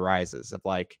to The Wind Rises, of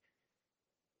like,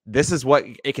 this is what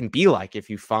it can be like if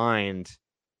you find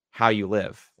how you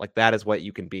live. Like, that is what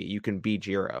you can be. You can be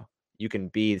Jiro. You can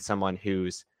be someone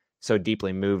who's so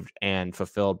deeply moved and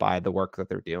fulfilled by the work that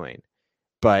they're doing.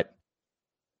 But,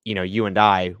 you know, you and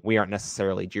I, we aren't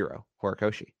necessarily Jiro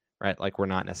Horikoshi, right? Like, we're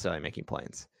not necessarily making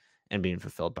planes and being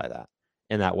fulfilled by that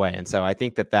in that way. And so I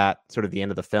think that sort of the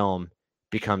end of the film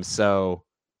becomes so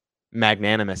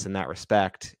magnanimous in that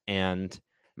respect. And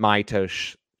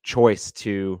Maito's choice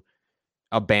to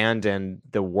abandon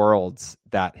the worlds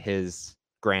that his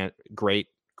great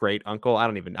uncle, I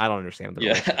don't understand the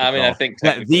relationship I mean, at I all, think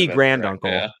that the technically that's grand correct. uncle,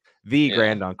 Yeah. the Yeah.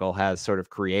 grand uncle has sort of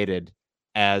created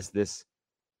as this,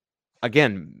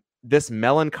 again, this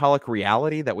melancholic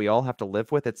reality that we all have to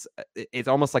live with. It's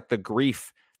almost like the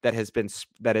grief that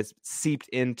has seeped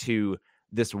into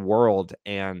this world,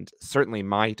 and certainly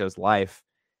Maito's life.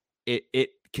 It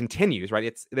continues,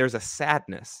 right? There's a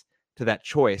sadness to that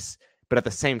choice, but at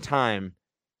the same time,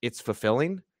 it's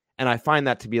fulfilling. And I find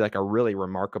that to be like a really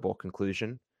remarkable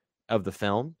conclusion of the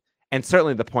film. And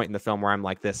certainly the point in the film where I'm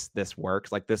like, this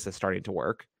works, like, this is starting to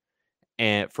work.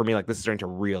 And for me, like, this is starting to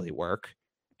really work.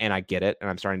 And I get it, and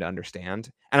I'm starting to understand.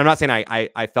 And I'm not saying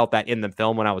I felt that in the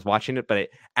film when I was watching it, but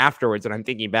afterwards, when I'm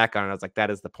thinking back on it, I was like,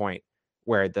 that is the point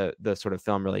where the sort of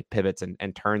film really pivots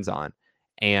and turns on.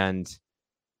 And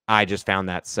I just found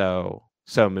that so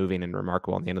moving and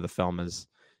remarkable. And the end of the film is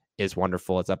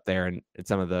wonderful. It's up there, and it's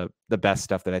some of the best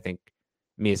stuff that I think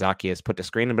Miyazaki has put to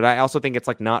screen. But I also think it's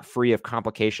like not free of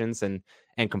complications and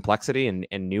complexity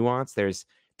and nuance. There's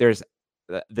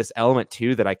this element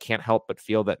too that I can't help but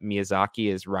feel that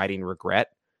Miyazaki is writing regret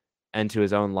into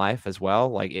his own life as well.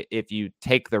 Like, if you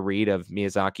take the read of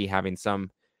Miyazaki having some,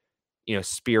 you know,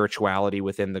 spirituality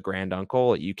within the grand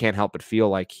uncle, you can't help but feel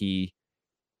like he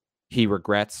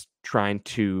regrets trying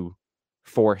to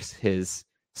force his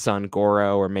son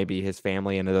Goro, or maybe his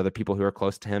family and the other people who are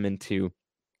close to him, into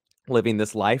living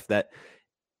this life that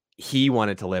he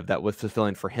wanted to live, that was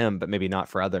fulfilling for him, but maybe not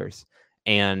for others.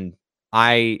 And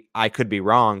I could be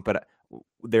wrong, but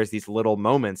there's these little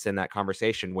moments in that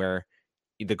conversation where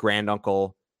the grand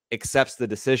uncle accepts the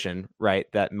decision, right,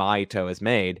 that Maito has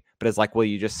made, but is like, will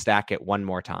you just stack it one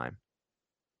more time?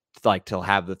 Like, till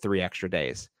have the 3 extra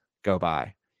days go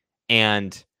by.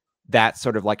 And that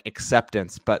sort of like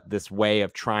acceptance, but this way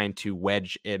of trying to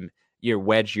wedge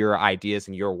your ideas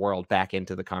and your world back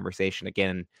into the conversation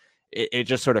again. It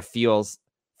just sort of feels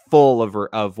full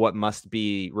of what must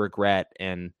be regret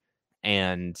and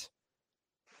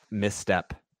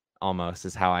misstep, almost,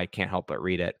 is how I can't help but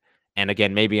read it. And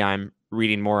again, maybe I'm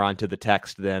reading more onto the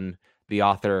text than the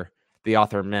author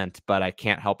meant, but I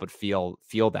can't help but feel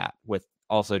that, with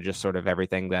also just sort of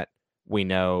everything that we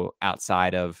know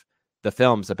outside of the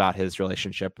films about his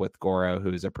relationship with Goro,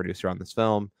 who's a producer on this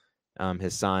film,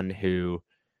 his son, who,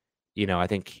 you know, I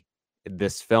think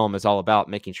this film is all about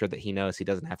making sure that he knows he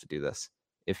doesn't have to do this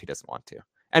if he doesn't want to.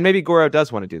 And maybe Goro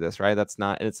does want to do this, right? It's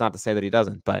not to say that he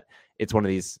doesn't, but it's one of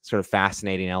these sort of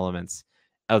fascinating elements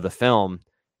of the film.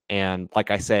 And like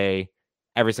I say,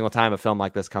 every single time a film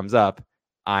like this comes up,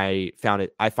 I find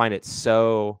it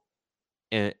so,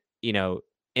 you know,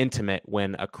 intimate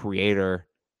when a creator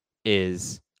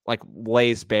is like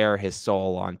lays bare his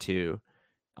soul onto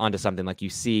something. Like, you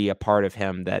see a part of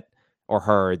him that, or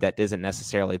her, that isn't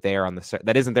necessarily there on the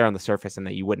surface, and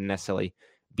that you wouldn't necessarily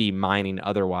be mining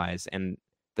otherwise. And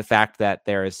the fact that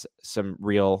there is some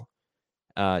real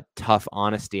tough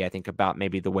honesty, I think, about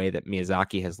maybe the way that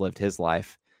Miyazaki has lived his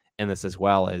life in this as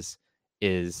well,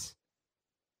 is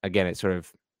again,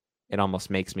 it almost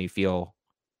makes me feel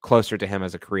closer to him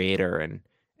as a creator,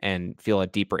 and feel a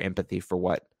deeper empathy for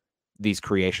what these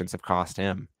creations have cost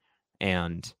him.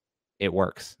 And it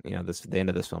works. You know, the end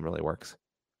of this film really works.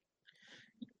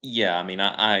 Yeah, I mean,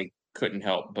 I couldn't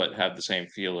help but have the same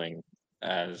feeling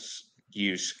as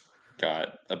you,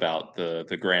 Scott, about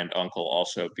the grand uncle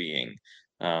also being,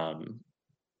 um,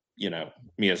 you know,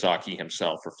 Miyazaki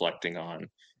himself reflecting on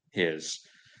his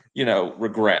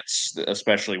regrets,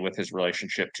 especially with his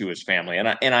relationship to his family.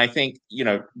 And I think,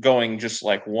 going just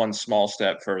like one small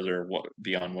step further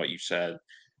beyond what you said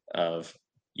of,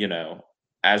 you know,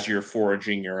 as you're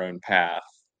forging your own path,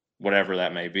 whatever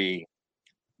that may be,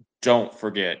 don't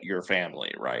forget your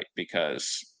family, right?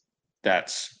 Because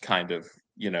that's kind of,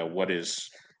 what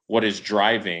is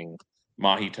driving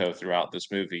Mahito throughout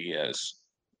this movie is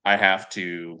I have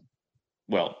to,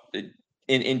 well,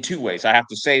 in two ways. I have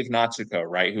to save Natsuko,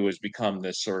 right, who has become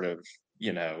this sort of,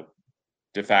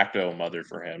 de facto mother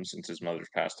for him since his mother's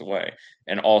passed away.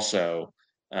 And also,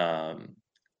 um,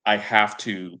 I have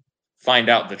to find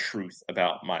out the truth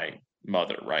about my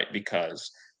mother, right?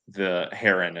 Because the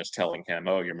Heron is telling him,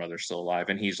 "Oh, your mother's still alive,"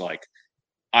 and he's like,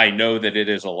 "I know that it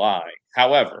is a lie.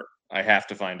 However, I have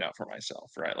to find out for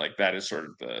myself," right? Like that is sort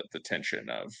of the tension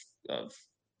of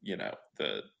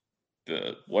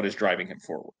the what is driving him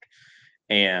forward.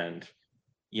 And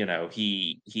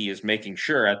he is making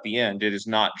sure at the end it is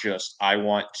not just I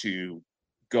want to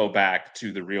go back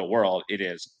to the real world. It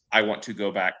is I want to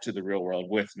go back to the real world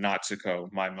with Natsuko,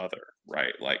 my mother,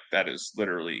 right? Like that is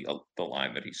literally the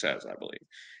line that he says, I believe.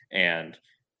 And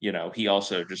he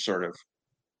also just sort of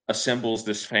assembles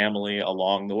this family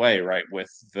along the way, right? With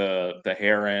the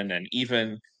heron and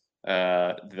even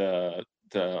the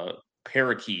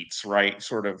parakeets, right?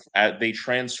 Sort of they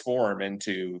transform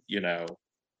into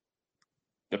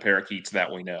the parakeets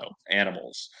that we know,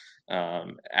 animals,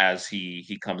 as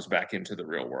he comes back into the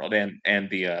real world, and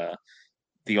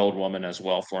the old woman as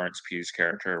well, Florence Pugh's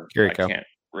character, I Kiriko. can't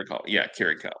recall, yeah,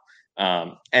 Kiriko,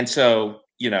 and so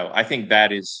I think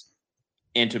that is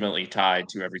intimately tied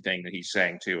to everything that he's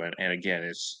saying too, and again,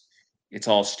 it's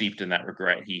all steeped in that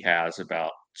regret he has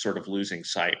about sort of losing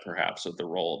sight, perhaps, of the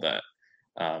role that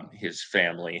his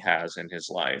family has in his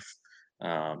life.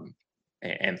 Um,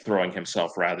 and throwing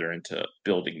himself rather into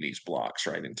building these blocks,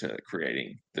 right, into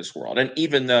creating this world. And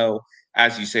even though,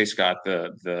 as you say, Scott,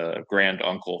 the grand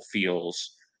uncle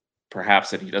feels perhaps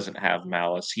that he doesn't have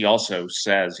malice, he also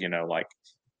says, like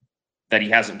that he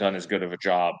hasn't done as good of a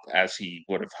job as he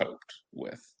would have hoped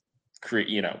with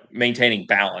maintaining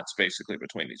balance basically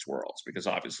between these worlds, because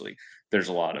obviously there's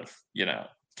a lot of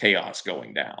chaos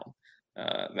going down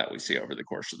that we see over the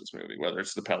course of this movie, whether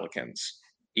it's the pelicans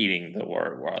eating the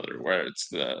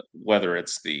whether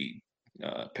it's the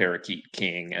parakeet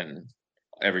king and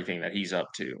everything that he's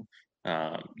up to.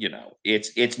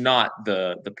 It's not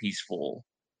the peaceful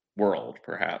world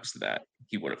perhaps that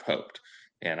he would have hoped.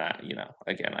 And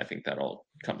again, I think that all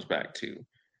comes back to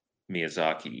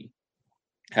Miyazaki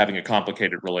having a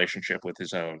complicated relationship with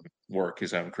his own work,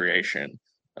 his own creation,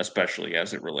 especially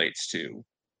as it relates to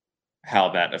how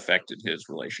that affected his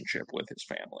relationship with his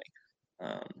family.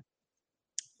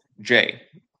 Jay,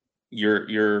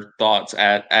 your thoughts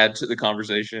add to the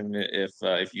conversation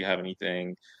if you have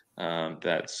anything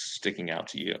that's sticking out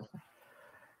to you.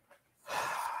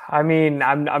 I mean,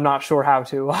 I'm not sure how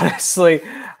to, honestly.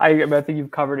 I think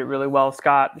you've covered it really well,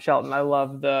 Scott. Shelton, I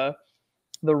love the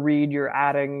read you're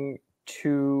adding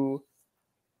to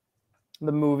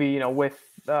the movie, with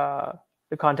the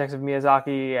context of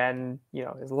Miyazaki and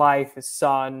his life, his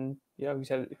son, who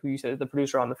you said is the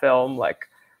producer on the film. Like,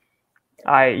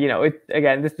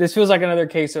 this feels like another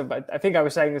case of, I think I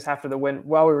was saying this after the Wind,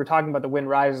 while we were talking about the Wind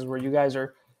Rises, where you guys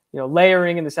are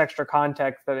layering in this extra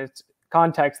context and it's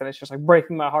just like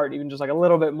breaking my heart even just like a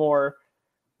little bit more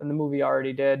than the movie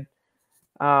already did.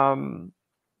 And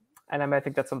I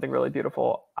think that's something really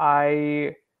beautiful.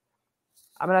 I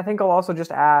think I'll also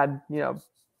just add,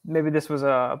 maybe this was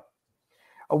a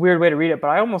weird way to read it, but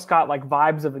I almost got like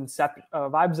vibes of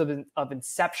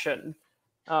Inception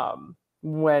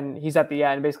when he's at the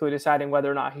end, basically deciding whether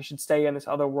or not he should stay in this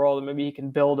other world and maybe he can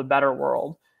build a better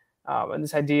world. And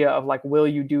this idea of like, will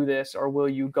you do this or will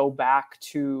you go back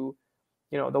to,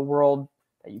 the world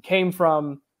that you came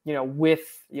from,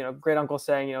 with, great uncle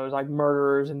saying, there's like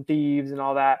murderers and thieves and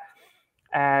all that.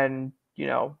 And,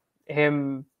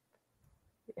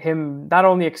 him not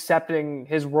only accepting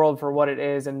his world for what it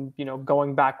is and,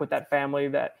 going back with that family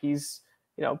that he's,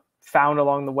 found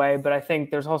along the way. But I think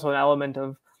there's also an element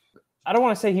of, I don't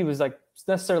want to say he was like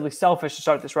necessarily selfish to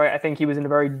start this, right? I think he was in a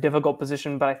very difficult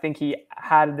position, but I think he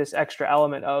had this extra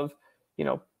element of,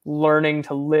 learning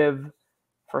to live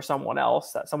for someone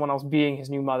else, that someone else being his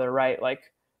new mother, right?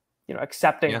 Like,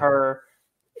 accepting her.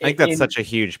 I think that's such a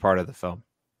huge part of the film.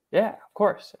 Yeah, of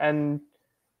course. And,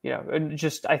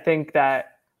 just, I think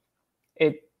that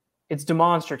it's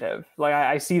demonstrative. Like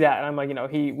I see that and I'm like,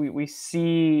 we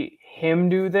see him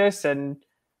do this and,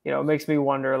 it makes me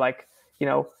wonder, like,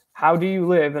 how do you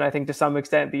live? And I think to some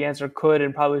extent the answer could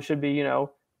and probably should be, to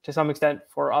some extent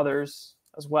for others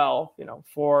as well,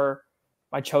 for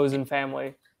my chosen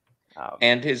family.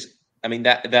 And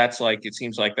that's like, it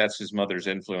seems like that's his mother's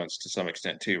influence to some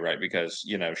extent too, right? Because,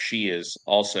 she is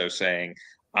also saying,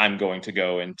 I'm going to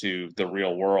go into the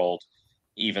real world,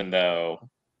 even though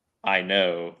I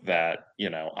know that,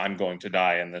 I'm going to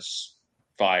die in this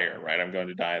fire, right? I'm going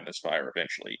to die in this fire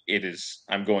eventually.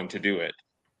 I'm going to do it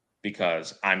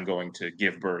because I'm going to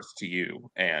give birth to you,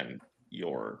 and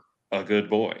you're a good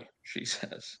boy, she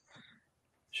says.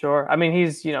 Sure. I mean,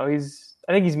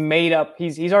 I think he's made up.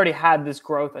 He's already had this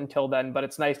growth until then, but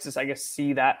it's nice to, I guess,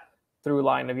 see that through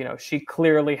line of, she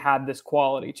clearly had this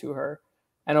quality to her.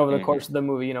 And over the course of the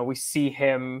movie, we see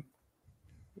him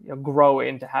grow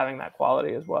into having that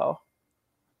quality as well.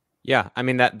 Yeah. I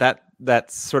mean,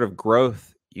 that sort of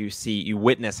growth you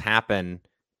witness happen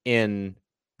in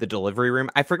the delivery room.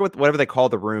 I forget whatever they call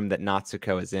the room that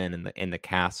Natsuko is in the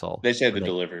castle. They say the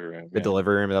delivery room. The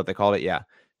delivery room is what they called it. Yeah.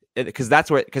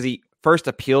 Because he first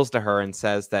appeals to her and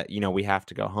says that, we have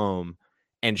to go home,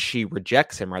 and she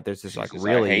rejects him, right? There's this I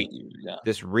hate you. Yeah.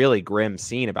 this really grim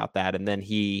scene about that. And then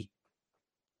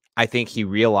I think he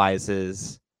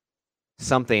realizes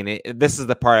something. This is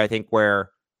the part, I think,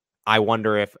 where I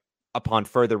wonder if, upon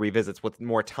further revisits with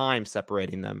more time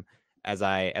separating them, as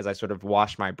I sort of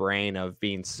wash my brain of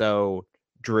being so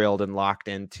drilled and locked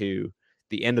into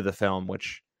the end of the film,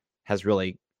 which has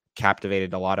really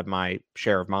captivated a lot of my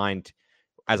share of mind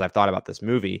as I've thought about this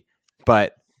movie.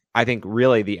 But I think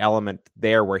really the element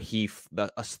there where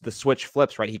the switch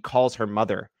flips, right? He calls her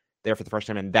mother there for the first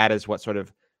time, and that is what sort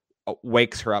of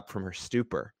wakes her up from her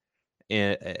stupor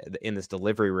in this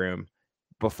delivery room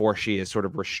before she is sort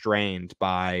of restrained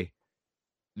by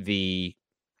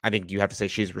I think you have to say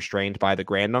she's restrained by the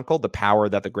granduncle, the power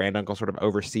that the granduncle sort of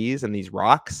oversees, and these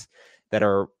rocks that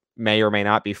may or may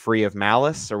not be free of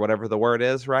malice, or whatever the word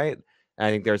is, right? And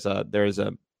I think there's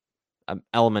a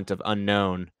element of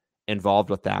unknown involved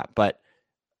with that. But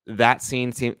that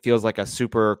scene feels like a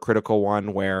super critical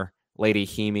one where Lady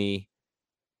Hime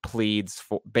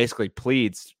basically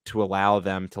pleads to allow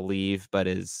them to leave, but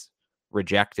is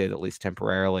rejected, at least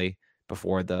temporarily,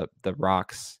 before the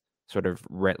rocks sort of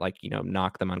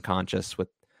knock them unconscious with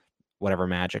whatever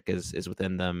magic is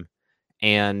within them.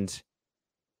 And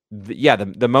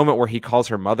the moment where he calls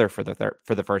her mother for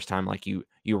the first time, like you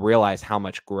realize how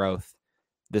much growth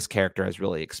this character has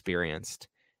really experienced.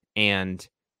 And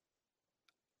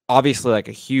obviously, like,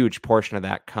 a huge portion of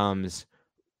that comes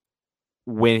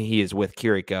when he is with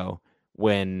Kiriko,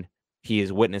 when he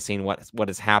is witnessing what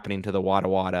is happening to the Wada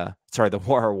Wada. Sorry, the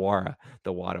Wara Wara.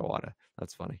 The Wada Wada.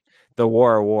 That's funny. The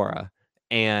Wara Wara.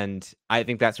 And I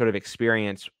think that sort of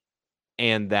experience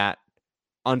and that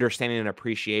understanding and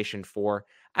appreciation for,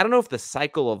 I don't know if the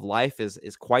cycle of life is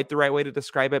quite the right way to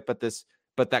describe it, but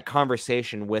that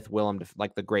conversation with Willem,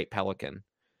 like the Great Pelican,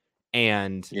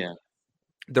 and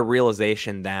the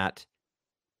realization that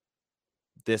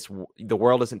the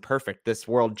world isn't perfect. This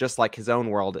world, just like his own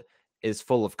world, is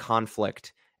full of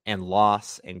conflict and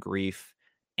loss and grief.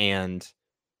 And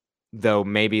though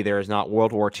maybe there is not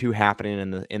World War II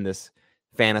happening in this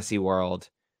fantasy world,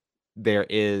 there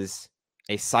is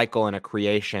a cycle and a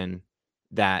creation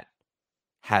that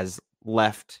has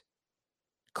left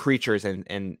creatures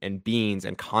and beings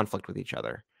in conflict with each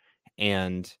other.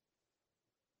 And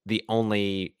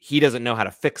he doesn't know how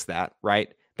to fix that,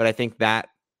 right? But I think that,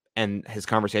 and his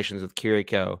conversations with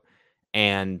Kiriko,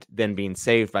 and then being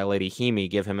saved by Lady Hime,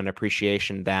 give him an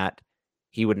appreciation that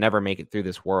he would never make it through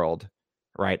this world,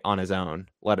 right, on his own.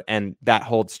 And that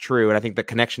holds true. And I think the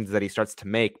connections that he starts to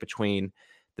make between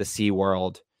the sea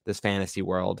world, this fantasy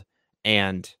world,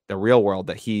 and the real world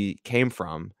that he came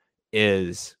from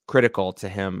is critical to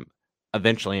him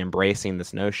eventually embracing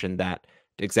this notion that,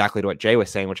 exactly to what Jay was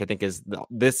saying, which I think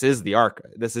this is the arc.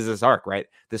 This is his arc, right?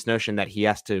 This notion that he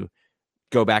has to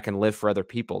go back and live for other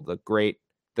people.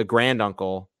 The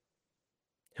granduncle,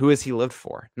 who has he lived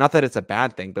for? Not that it's a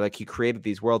bad thing, but like, he created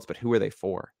these worlds, but who are they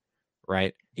for?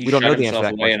 Right? We don't know the answer to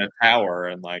that question. In a tower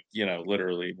and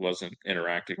literally wasn't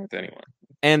interacting with anyone.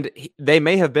 And they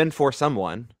may have been for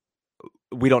someone.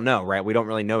 We don't know, right? We don't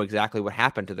really know exactly what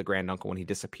happened to the granduncle when he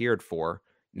disappeared for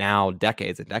now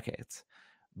decades and decades.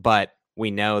 But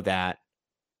we know that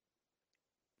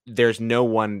there's no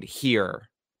one here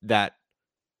that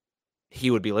he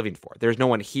would be living for. There's no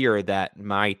one here that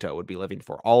Maito would be living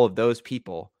for. All of those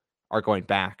people are going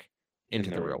back into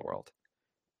the real world.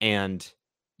 And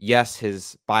yes,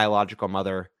 his biological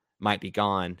mother might be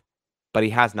gone, but he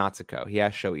has Natsuko. He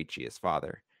has Shoichi, his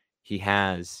father. He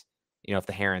has, if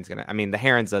the Heron's the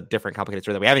Heron's a different complicated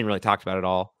story that we haven't really talked about at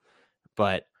all.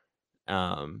 But,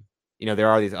 there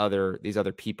are these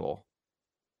other people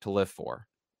to live for.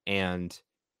 And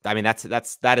I mean,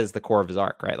 that is the core of his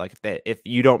arc, right? Like if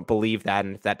you don't believe that,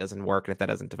 and if that doesn't work, and if that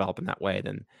doesn't develop in that way,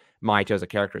 then Mahito as a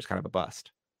character is kind of a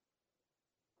bust.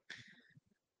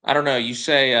 I don't know. You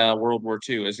say World War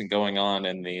II isn't going on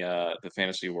in the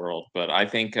fantasy world, but I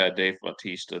think Dave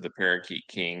Bautista, the Parakeet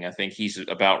King, I think he's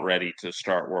about ready to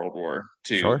start World War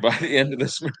II Sure. by the end of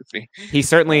this movie. He's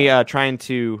certainly trying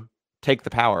to take the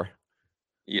power.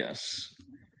 Yes.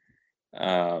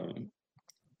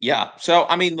 Yeah. So,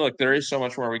 I mean, look, there is so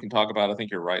much more we can talk about. I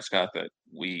think you're right, Scott, that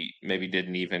we maybe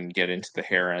didn't even get into the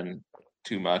Heron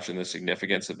too much and the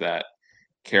significance of that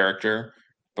character.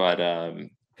 But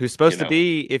who's supposed to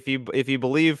be, if you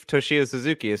believe Toshio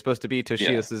Suzuki, is supposed to be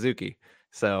Toshio Suzuki.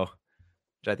 So,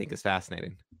 which I think is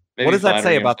fascinating. Maybe what does that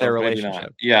say about their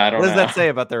relationship? Yeah, I don't know. What does that say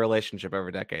about their relationship over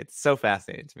decades? So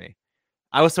fascinating to me.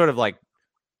 I was sort of like,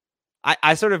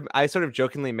 I sort of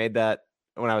jokingly made that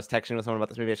when I was texting with someone about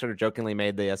this movie. I sort of jokingly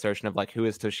made the assertion of like, who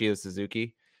is Toshio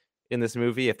Suzuki in this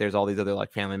movie? If there's all these other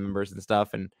like family members and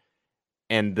stuff,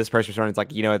 and this person responded, it's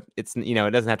like, it's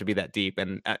it doesn't have to be that deep.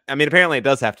 And I mean, apparently it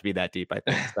does have to be that deep, I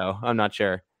think. So I'm not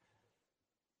sure.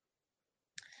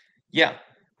 Yeah.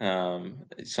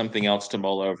 Something else to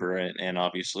mull over and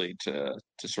obviously to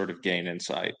sort of gain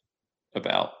insight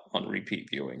about on repeat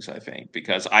viewings, I think,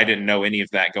 because I didn't know any of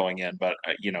that going in, but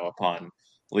upon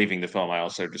leaving the film, I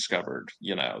also discovered,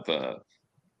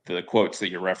 the quotes that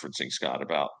you're referencing, Scott,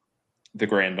 about the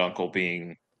granduncle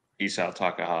being Isao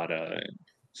Takahata and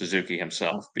Suzuki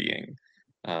himself being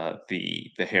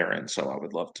the Heron. So I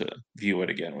would love to view it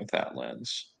again with that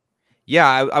lens. Yeah,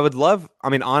 I would love. I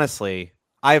mean, honestly,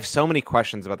 I have so many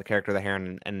questions about the character of the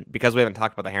Heron, and because we haven't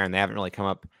talked about the Heron, they haven't really come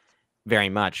up very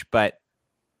much. But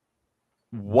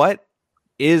what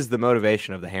is the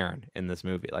motivation of the Heron in this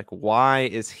movie? Like, why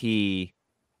is he?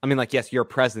 I mean, like, yes, your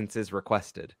presence is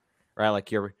requested, right?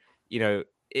 Like,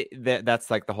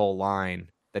 that's like the whole line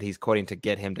that he's quoting to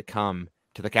get him to come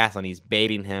to the castle, and he's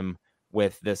baiting him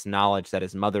with this knowledge that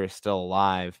his mother is still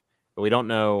alive, but we don't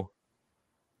know.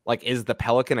 Like, is the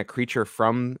pelican a creature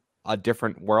from a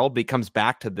different world, but he comes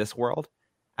back to this world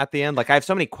at the end? Like, I have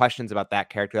so many questions about that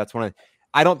character. That's one of,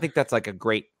 I don't think that's like a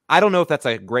great, I don't know if that's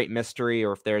like a great mystery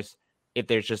or if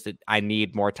there's just, I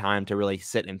need more time to really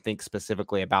sit and think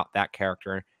specifically about that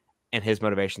character and his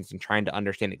motivations and trying to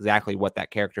understand exactly what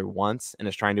that character wants and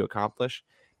is trying to accomplish,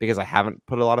 because I haven't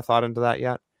put a lot of thought into that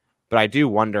yet. But I do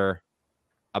wonder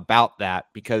about that,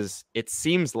 because it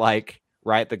seems like,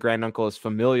 right, the granduncle is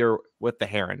familiar with the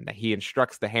Heron, that he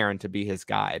instructs the Heron to be his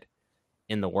guide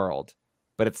in the world,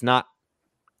 but it's not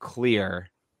clear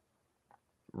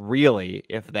really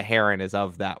if the Heron is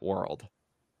of that world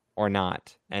or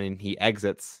not. And he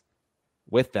exits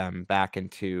with them back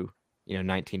into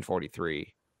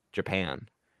 1943 Japan,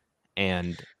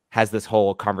 and has this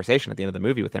whole conversation at the end of the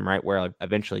movie with him, right, where like,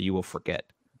 eventually you will forget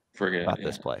about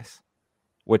this place,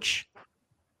 which,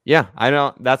 yeah, I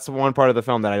know that's one part of the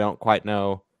film that I don't quite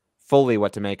know fully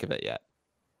what to make of it yet.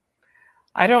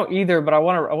 I don't either, but I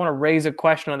want to raise a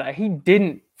question on that. He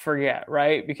didn't forget,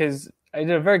 right? Because I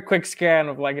did a very quick scan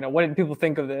of like, what did people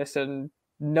think of this? And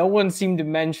no one seemed to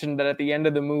mention that at the end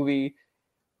of the movie,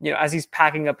 as he's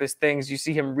packing up his things, you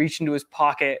see him reach into his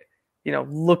pocket,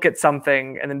 look at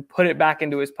something and then put it back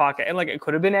into his pocket. And like, it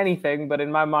could have been anything, but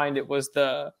in my mind, it was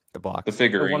the block, the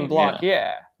figurine, the one block.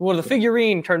 Yeah. Well, the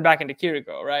figurine turned back into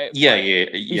Kiriko, right? Yeah.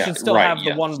 He should still have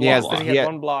the one block. He has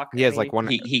one block. He has like one.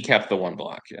 He kept the one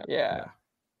block. Yeah.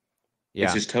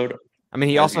 It's his totem. I mean,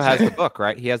 he also has the book,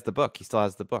 right? He has the book. He still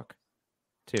has the book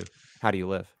too. How do you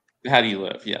live? How do you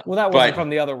live? Yeah. Well, that wasn't from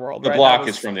the other world. The block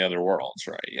is from the other worlds,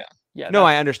 right? Yeah. Yeah. No,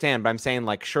 I understand, but I'm saying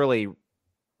like surely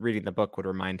reading the book would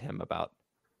remind him about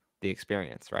the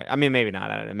experience, right? I mean, maybe not.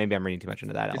 I don't know. Maybe I'm reading too much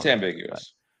into that. It's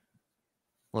ambiguous.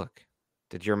 Look,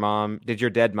 did your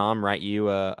dead mom write you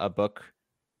a book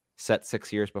set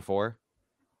 6 years before,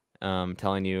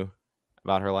 telling you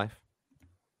about her life?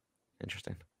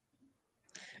 Interesting.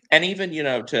 And even,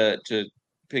 to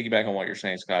piggyback on what you're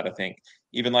saying, Scott, I think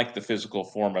even like the physical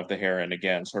form of the Heron,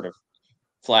 again, sort of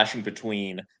flashing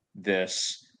between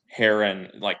this Heron,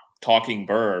 like talking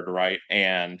bird, right,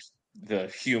 and the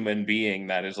human being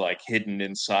that is like hidden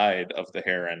inside of the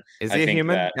Heron. Is he a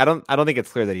human? I don't think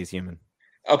it's clear that he's human.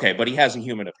 Okay, but he has a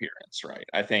human appearance, right?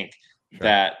 I think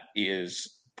that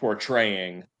is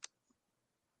portraying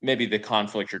maybe the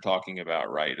conflict you're talking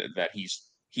about, right? That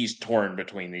he's torn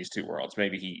between these two worlds.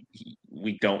 Maybe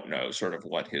we don't know sort of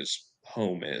what his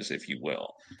home is, if you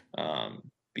will,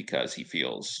 because he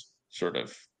feels sort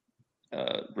of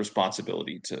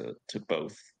responsibility to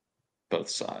both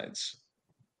sides.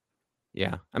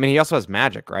 Yeah, I mean, he also has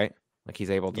magic, right? Like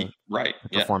he's able to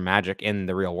perform magic in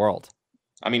the real world.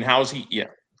 I mean, how's he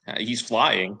he's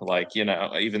flying, like,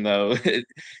 even though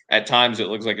at times it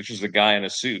looks like it's just a guy in a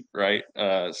suit, right?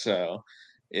 So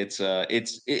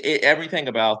everything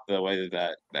about the way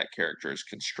that character is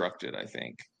constructed, I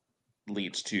think,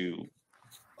 leads to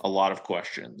a lot of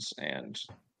questions, and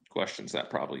questions that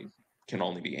probably can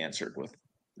only be answered with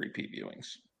repeat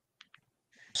viewings.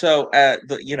 So,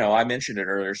 I mentioned it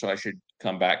earlier, so I should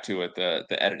come back to it. The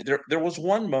edit. There was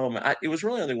one moment. It was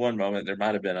really only one moment. There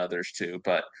might have been others too,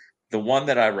 but the one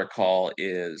that I recall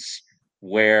is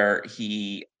where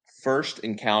he first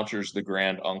encounters the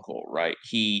grand uncle. Right.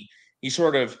 He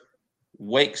sort of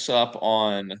wakes up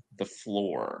on the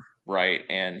floor, right,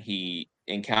 and he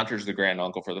encounters the grand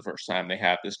uncle for the first time. They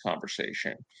have this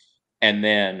conversation, and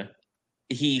then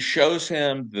he shows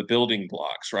him the building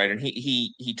blocks, right? And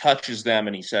he touches them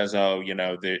and he says, "Oh,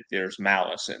 there's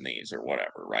malice in these or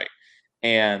whatever," right?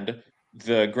 And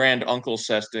the grand uncle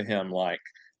says to him, like,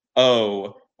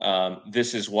 "Oh,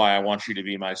 this is why I want you to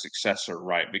be my successor,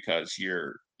 right? Because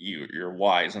you're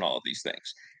wise and all of these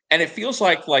things." And it feels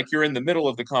like you're in the middle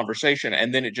of the conversation,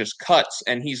 and then it just cuts,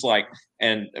 and he's like,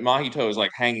 and Mahito is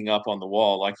like hanging up on the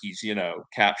wall, like he's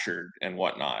captured and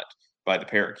whatnot by the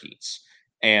parakeets,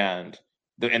 and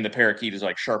the parakeet is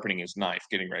like sharpening his knife,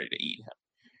 getting ready to eat him.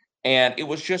 And it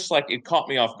was just like it caught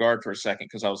me off guard for a second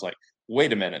because I was like,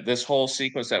 wait a minute, this whole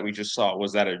sequence that we just saw,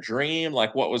 was that a dream?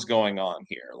 Like, what was going on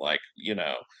here? Like,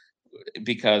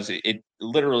 because it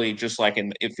literally just like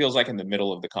it feels like in the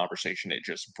middle of the conversation it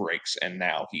just breaks, and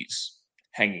now he's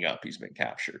hanging up, he's been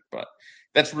captured. But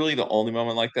that's really the only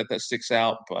moment like that sticks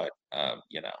out. But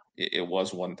it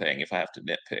was one thing, if I have to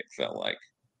nitpick, that like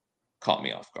caught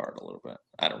me off guard a little bit.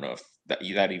 I don't know if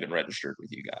that even registered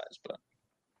with you guys, but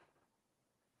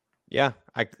yeah,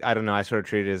 I don't know. I sort of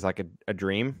treated it as like a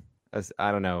dream. As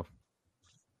I don't know.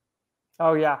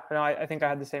 Oh yeah, no, I think I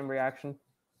had the same reaction.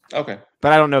 Okay,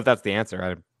 but I don't know if that's the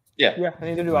answer. Yeah,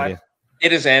 neither do I.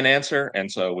 It is an answer, and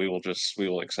so we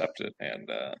will accept it. And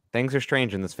things are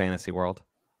strange in this fantasy world.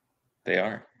 They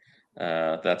are.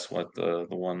 That's what the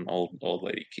one old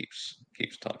lady keeps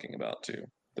talking about too.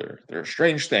 There are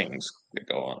strange things that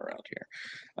go on around here.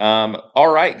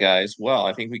 All right, guys. Well,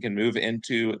 I think we can move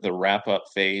into the wrap up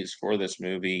phase for this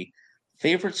movie.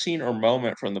 Favorite scene or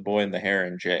moment from The Boy and the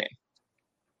Heron, Jay?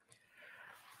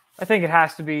 I think it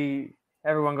has to be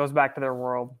everyone goes back to their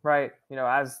world, right?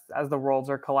 As the worlds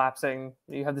are collapsing,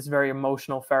 you have this very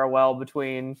emotional farewell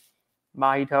between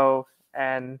Mahito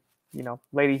and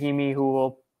Lady Hime, who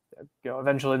will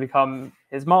eventually become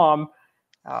his mom.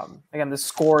 Again, the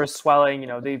score is swelling.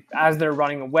 As they're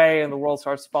running away and the world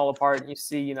starts to fall apart, and you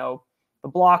see the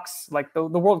blocks, like the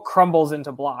world crumbles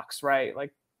into blocks, right?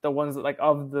 Like the ones that like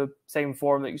of the same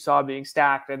form that you saw being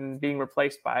stacked and being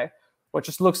replaced by what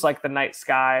just looks like the night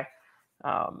sky.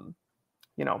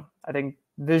 I think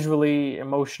visually,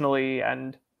 emotionally,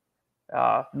 and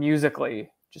musically,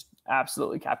 just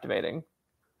absolutely captivating.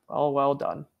 Well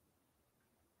done.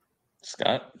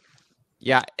 Scott?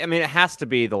 Yeah, I mean, it has to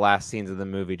be the last scenes of the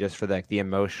movie just for the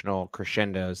emotional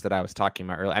crescendos that I was talking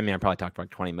about earlier. I mean, I probably talked for like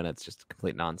 20 minutes, just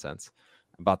complete nonsense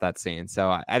about that scene. So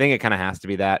I think it kind of has to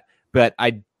be that. But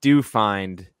I do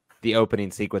find the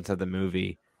opening sequence of the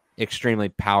movie extremely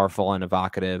powerful and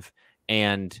evocative,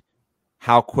 and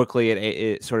how quickly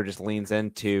it sort of just leans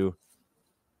into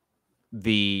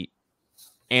the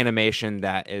animation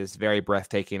that is very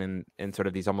breathtaking and sort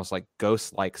of these almost like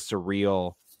ghost-like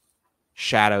surreal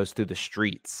shadows through the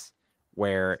streets,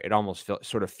 where it almost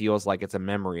sort of feels like it's a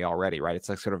memory already, right? It's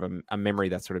like sort of a memory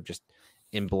that's sort of just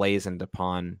emblazoned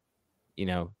upon,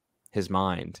 his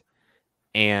mind.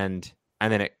 And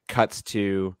then it cuts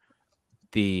to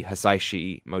the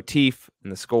Hisaishi motif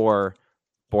in the score,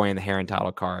 Boy and the Heron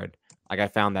title card. Like, I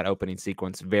found that opening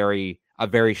sequence a very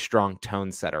strong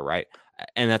tone setter, right?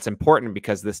 And that's important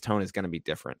because this tone is going to be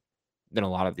different than a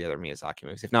lot of the other Miyazaki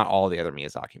movies, if not all the other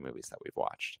Miyazaki movies that we've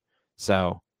watched.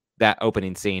 So that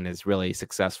opening scene is really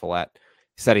successful at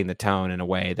setting the tone in a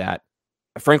way that,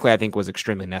 frankly, I think was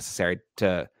extremely necessary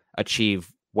to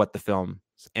achieve what the film's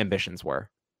ambitions were.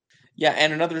 Yeah,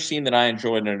 and another scene that I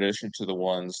enjoyed, in addition to the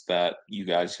ones that you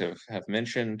guys have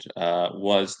mentioned,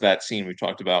 was that scene we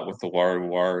talked about with the Waru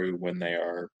Waru when they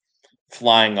are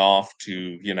flying off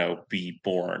to, be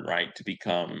born, right, to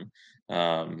become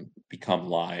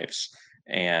lives.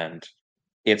 And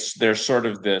there's sort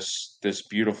of this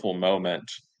beautiful moment,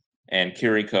 and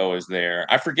Kiriko is there.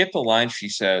 I forget the line she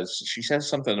says. She says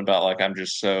something about like, I'm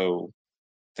just so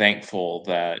thankful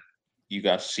that you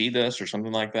got to see this, or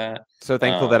something like that. So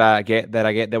thankful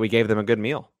that we gave them a good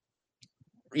meal.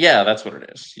 Yeah, that's what it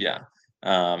is. Yeah.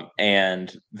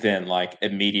 And then like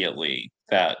immediately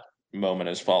that moment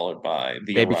is followed by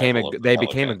the they became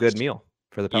a good meal.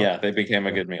 for the Yeah, Pelicans. they became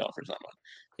a good meal for someone.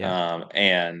 Yeah.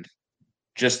 And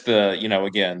just the,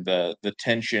 again, the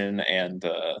tension and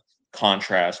the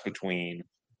contrast between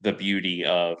the beauty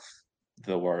of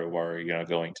the Wari,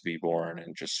 going to be born,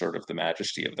 and just sort of the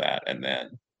majesty of that, and then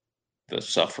the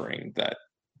suffering that,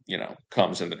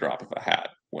 comes in the drop of a hat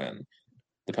when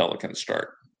the Pelicans start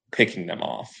picking them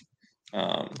off.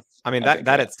 I mean, I think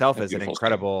that a itself is an beautiful scene.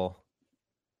 incredible.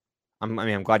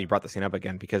 I'm glad you brought the scene up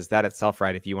again, because that itself,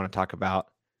 right? If you want to talk about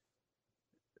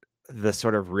the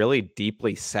sort of really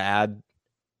deeply sad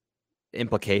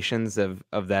implications of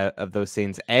those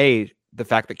scenes, the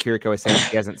fact that Kiriko is saying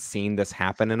she hasn't seen this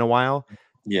happen in a while,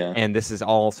 Yeah. and this is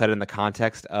all set in the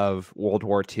context of World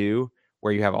War II,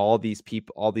 where you have all these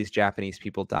people, all these Japanese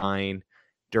people dying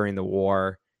during the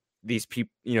war. These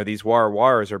people, these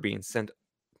wars are being sent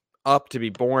up to be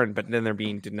born, but then they're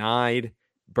being denied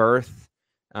birth.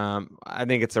 I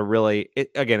think it's a really,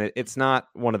 it's not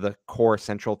one of the core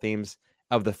central themes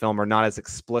of the film, or not as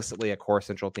explicitly a core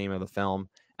central theme of the film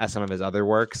as some of his other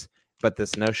works, but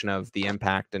this notion of the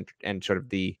impact and sort of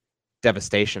the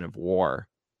devastation of war,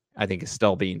 I think, is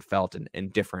still being felt in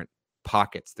different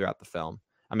pockets throughout the film.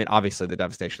 I mean, obviously the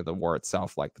devastation of the war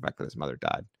itself, like the fact that his mother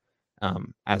died,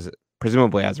 as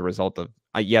presumably as a result of,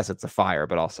 yes, it's a fire,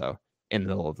 but also in the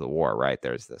middle of the war, right?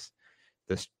 There's this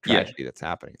tragedy that's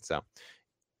happening. So,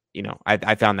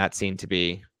 I found that scene to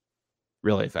be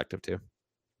really effective too.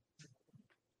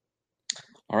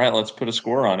 All right, let's put a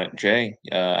score on it. Jay,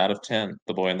 out of 10,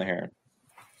 The Boy and the Heron.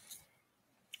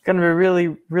 Going to be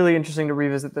really, really interesting to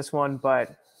revisit this one,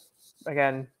 but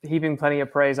again, heaping plenty of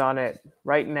praise on it.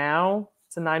 Right now,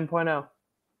 it's a 9.0.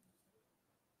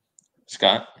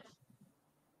 Scott?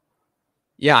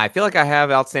 Yeah, I feel like I have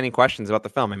outstanding questions about the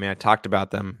film. I mean, I talked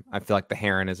about them. I feel like the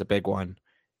Heron is a big one,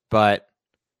 but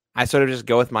I sort of just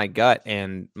go with my gut,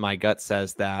 and my gut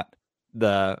says that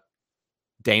the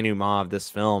denouement of this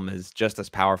film is just as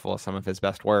powerful as some of his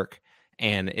best work,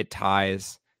 and it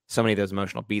ties so many of those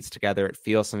emotional beats together. It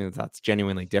feels something that's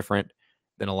genuinely different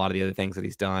than a lot of the other things that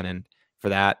he's done, and for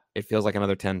that, it feels like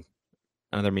another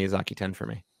Miyazaki 10 for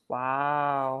me.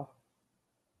 Wow.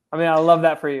 I mean, I love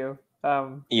that for you.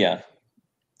 Yeah.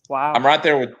 Wow. I'm right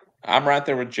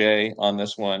there with Jay on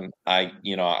this one. I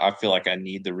feel like I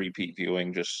need the repeat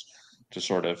viewing just to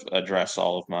sort of address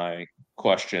all of my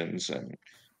questions, and,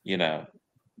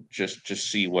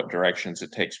 just see what directions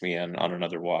it takes me in on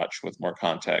another watch with more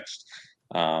context.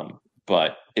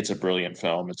 But it's a brilliant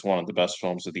film. It's one of the best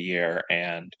films of the year,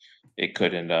 and it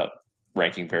could end up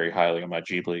ranking very highly on my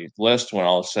Ghibli list when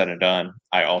all is said and done.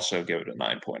 I also give it a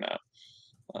 9.0.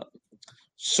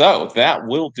 So that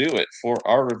will do it for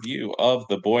our review of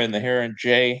The Boy and the Heron.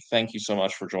 Jay, thank you so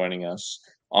much for joining us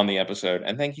on the episode,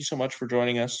 and thank you so much for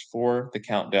joining us for the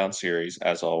Countdown series.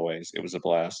 As always, it was a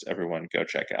blast. Everyone go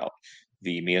check out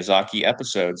the Miyazaki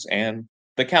episodes, and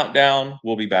the Countdown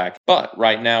will be back. But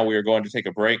right now, we are going to take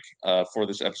a break for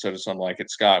this episode of Some Like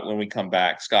It, Scott. When we come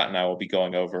back, Scott and I will be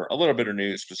going over a little bit of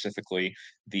news, specifically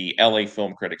the LA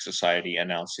Film Critics Society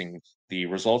announcing the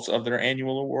results of their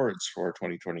annual awards for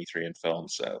 2023 in film.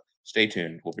 So stay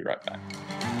tuned. We'll be right back.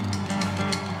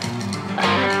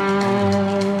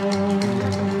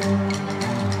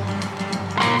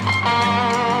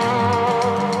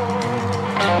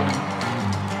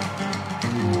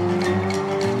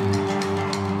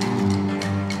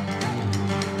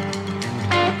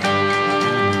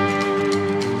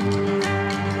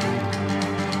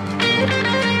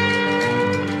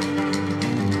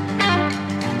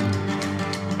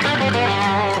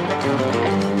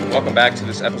 Welcome back to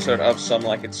this episode of Some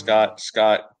Like It, Scott.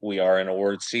 Scott, we are in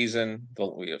awards season.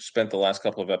 We have spent the last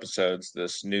couple of episodes,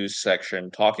 this news section,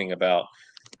 talking about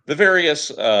the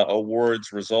various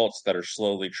awards results that are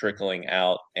slowly trickling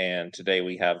out. And today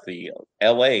we have the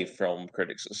LA Film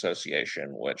Critics Association,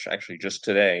 which actually just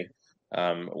today,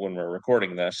 when we're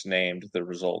recording this, named the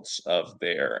results of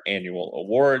their annual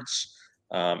awards.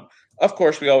 Of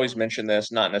course, we always mention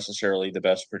this, not necessarily the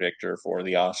best predictor for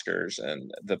the Oscars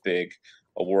and the big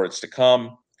awards to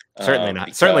come. Certainly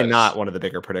not. Certainly not one of the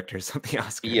bigger predictors of the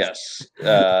Oscars. Yes,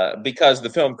 because the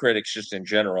film critics, just in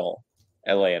general,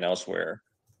 LA and elsewhere,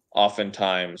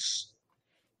 oftentimes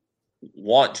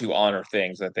want to honor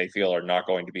things that they feel are not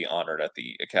going to be honored at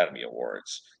the Academy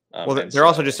Awards. Well, they're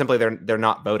also just simply they're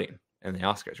not voting in the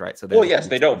Oscars, right? So yes,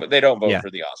 they don't vote Yeah.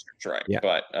 for the Oscars, right? Yeah.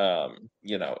 But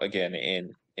again,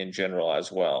 in general as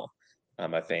well,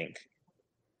 I think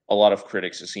a lot of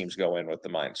critics, it seems, go in with the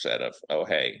mindset of, oh,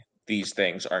 hey, these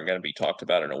things aren't going to be talked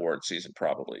about in award season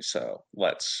probably, so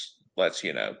let's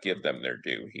give them their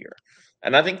due here.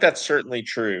 And I think that's certainly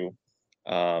true.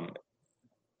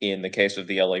 in the case of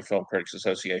the LA Film Critics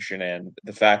Association, and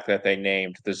the fact that they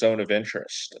named The Zone of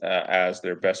Interest as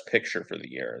their best picture for the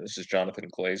year. This is Jonathan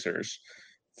Glazer's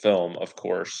film, of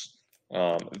course,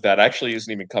 that actually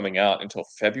isn't even coming out until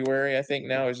February, I think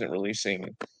now. Isn't releasing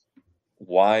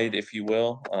wide, if you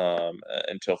will,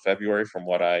 until February from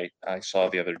what I saw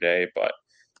the other day. But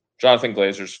Jonathan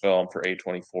Glazer's film for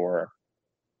A24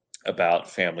 about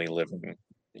family living,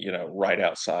 right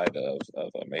outside of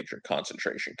a major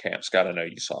concentration camp. Scott, I know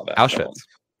you saw that film.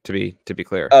 Auschwitz, to be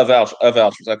clear. Of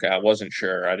Auschwitz. Okay, I wasn't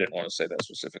sure. I didn't want to say that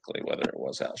specifically whether it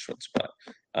was Auschwitz,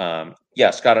 but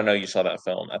yeah, Scott, I know you saw that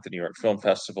film at the New York Film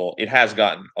Festival. It has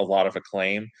gotten a lot of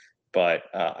acclaim, but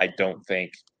I don't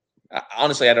think,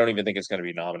 honestly, I don't even think it's going to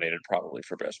be nominated probably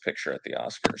for Best Picture at the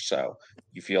Oscars. So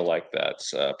you feel like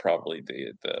that's probably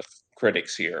the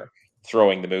critics here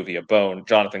throwing the movie a bone.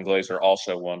 Jonathan Glazer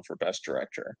also won for Best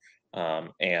Director,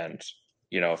 and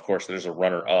of course, there's a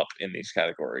runner-up in these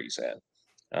categories,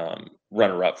 and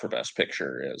runner-up for Best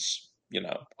Picture is,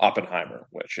 Oppenheimer,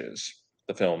 which is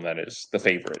the film that is the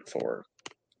favorite for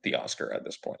the Oscar at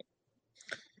this point.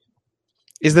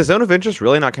 Is The Zone of Interest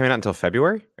really not coming out until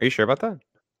February? Are you sure about that?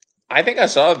 I think I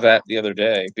saw that the other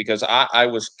day because I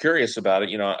was curious about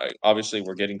it. Obviously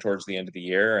we're getting towards the end of the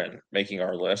year and making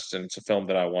our list, and it's a film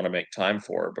that I want to make time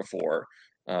for before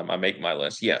I make my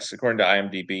list. Yes, according to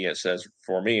IMDb, it says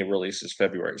for me, release is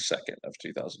February 2nd of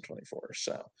 2024.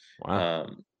 So, wow,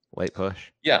 late push.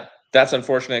 Yeah, that's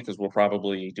unfortunate because we'll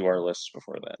probably do our lists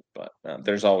before then. But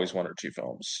there's always one or two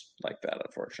films like that,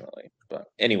 unfortunately. But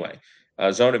anyway.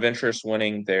 Zone of Interest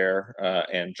winning there,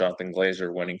 and Jonathan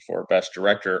Glazer winning for Best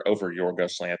Director over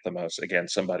Yorgos Lanthimos. Again,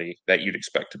 somebody that you'd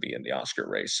expect to be in the Oscar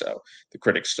race. So the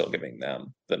critics still giving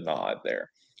them the nod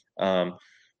there.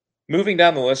 Moving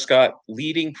down the list, Scott,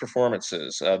 leading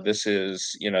performances. This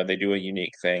is, they do a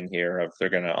unique thing here of they're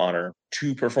going to honor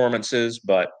two performances,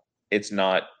 but it's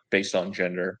not based on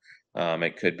gender.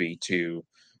 It could be two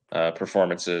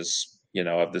performances,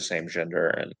 of the same gender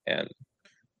and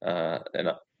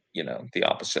the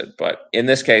opposite. But in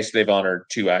this case, they've honored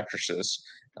two actresses,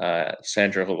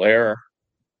 Sandra Hilaire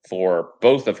for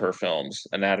both of her films,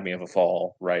 Anatomy of a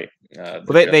Fall, right? Well,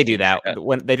 they do that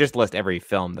when they just list every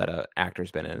film that an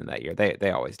actor's been in that year.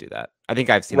 They always do that. I think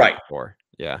I've seen that before.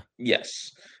 Yeah.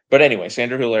 Yes. But anyway,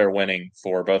 Sandra Hilaire winning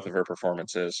for both of her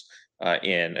performances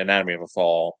in Anatomy of a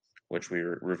Fall, which we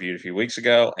reviewed a few weeks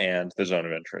ago, and The Zone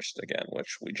of Interest, again,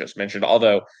 which we just mentioned.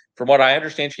 Although, from what I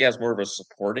understand, she has more of a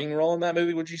supporting role in that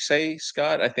movie, would you say,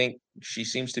 Scott? I think she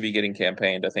seems to be getting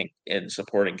campaigned, I think, in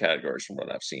supporting categories from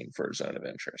what I've seen for Zone of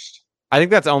Interest. I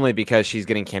think that's only because she's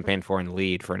getting campaigned for in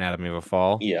lead for Anatomy of a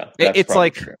Fall. Yeah, it's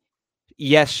like, true.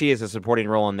 Yes, she is a supporting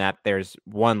role in that there's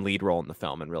one lead role in the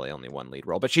film and really only one lead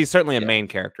role, but she's certainly a main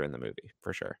character in the movie,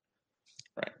 for sure.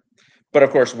 Right. But of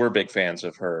course, we're big fans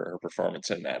of her performance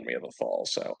in Anatomy of a Fall,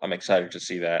 so I'm excited to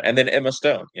see that. And then Emma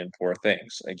Stone in Poor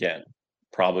Things, again,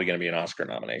 probably going to be an Oscar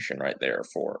nomination right there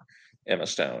for Emma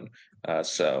Stone.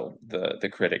 So the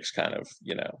critics kind of,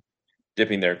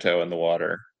 dipping their toe in the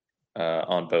water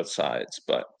on both sides.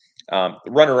 But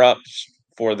runner-ups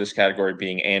for this category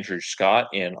being Andrew Scott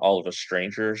in All of Us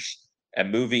Strangers, a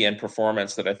movie and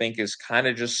performance that I think is kind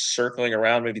of just circling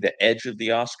around maybe the edge of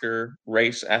the Oscar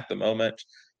race at the moment.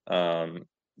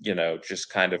 Just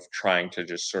kind of trying to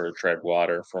just sort of tread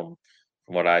water from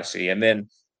what I see. And then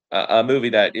a movie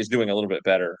that is doing a little bit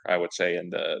better, I would say, in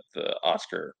the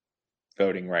Oscar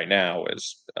voting right now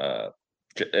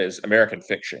is American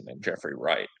Fiction and Jeffrey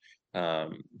Wright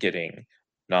getting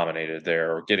nominated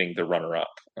there, or getting the runner-up,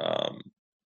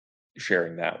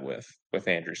 sharing that with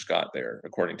Andrew Scott there,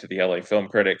 according to the LA Film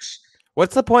Critics.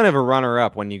 What's the point of a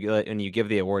runner-up when you give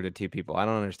the award to two people? I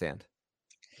don't understand.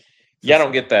 Yeah, I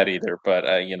don't get that either, but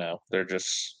they're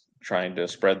just trying to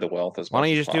spread the wealth as much as possible. Why don't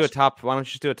you just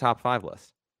do a top 5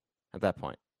 list at that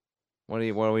point? What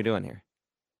are we doing here?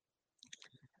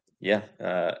 Yeah,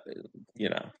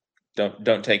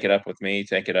 don't take it up with me.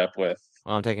 Take it up with.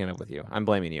 Well, I'm taking it up with you. I'm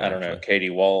blaming you. I don't know, Katie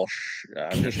Walsh.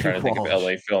 I'm just trying to think of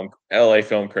LA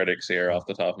film critics here off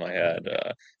the top of my head.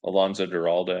 Alonso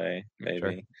Duralde, maybe.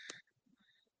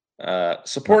 Sure.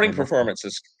 Supporting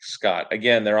performances, Scott.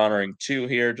 Again, they're honoring two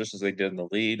here, just as they did in the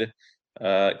lead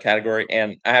category,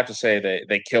 and I have to say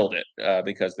they killed it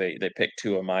because they picked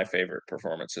two of my favorite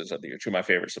performances of the year, two of my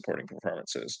favorite supporting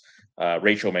performances.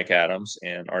 Rachel McAdams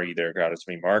in Are You There, God? It's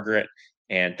Me, Margaret,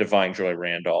 and Divine Joy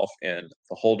Randolph in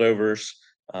The Holdovers.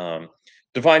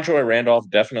 Divine Joy Randolph,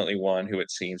 definitely one who it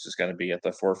seems is going to be at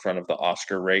the forefront of the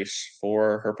Oscar race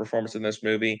for her performance in this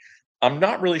movie. I'm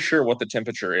not really sure what the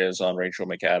temperature is on Rachel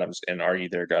McAdams and Are You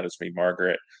There, God It's Me,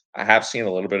 Margaret. I have seen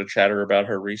a little bit of chatter about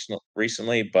her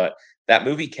recently, but that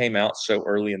movie came out so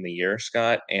early in the year,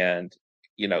 Scott, and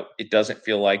it doesn't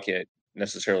feel like it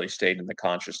necessarily stayed in the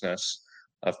consciousness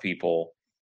of people,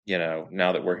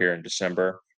 now that we're here in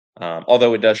December.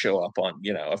 Although it does show up on,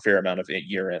 a fair amount of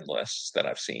year-end lists that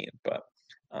I've seen, but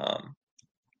um,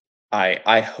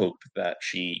 I hope that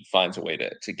she finds a way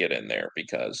to get in there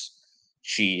because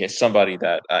she is somebody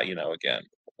that again,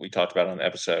 we talked about on the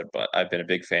episode, but I've been a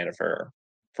big fan of her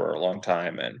for a long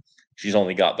time, and she's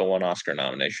only got the one Oscar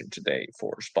nomination to date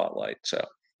for Spotlight. So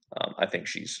I think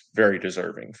she's very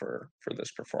deserving for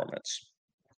this performance.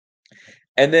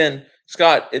 And then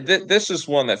Scott, this is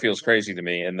one that feels crazy to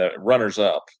me. And the runners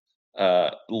up,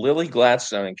 Lily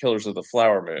Gladstone in Killers of the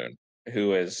Flower Moon,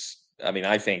 who is, I mean,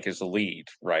 I think is the lead,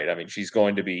 right? I mean, she's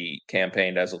going to be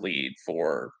campaigned as a lead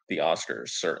for the Oscars,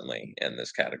 certainly in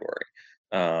this category.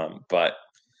 But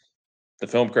the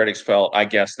film critics felt, I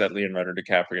guess, that Leonardo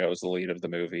DiCaprio is the lead of the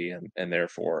movie, and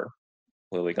therefore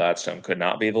Lily Gladstone could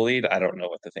not be the lead. I don't know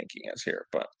what the thinking is here,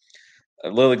 but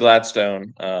Lily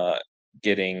Gladstone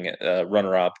getting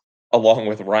runner-up along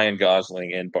with Ryan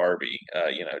Gosling and Barbie,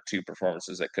 two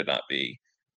performances that could not be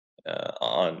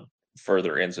on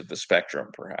further ends of the spectrum,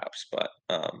 perhaps, but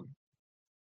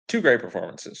two great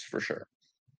performances for sure.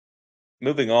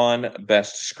 Moving on,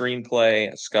 best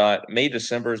screenplay, Scott. May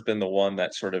December has been the one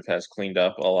that sort of has cleaned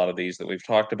up a lot of these that we've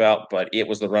talked about, but it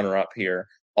was the runner-up here.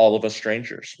 All of Us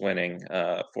Strangers winning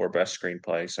for best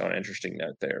screenplay, so an interesting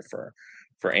note there for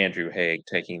Andrew Haig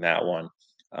taking that one.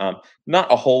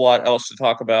 Not a whole lot else to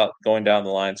talk about going down the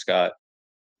line, Scott.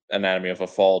 Anatomy of a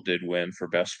Fall did win for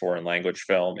best foreign language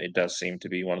film. It does seem to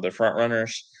be one of the front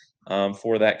runners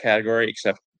for that category,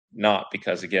 except not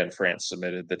because, again, France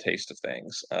submitted The Taste of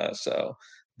Things. So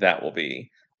that will be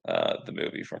the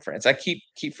movie from France. I keep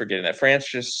forgetting that France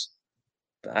just.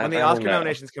 When the Oscar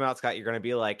nominations come out, Scott, you're going to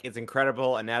be like, "It's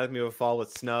incredible! Anatomy of a Fall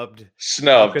was snubbed.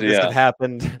 How could this have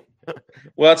happened?"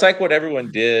 Well, it's like what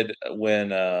everyone did when.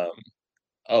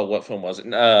 What film was it?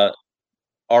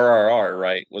 RRR,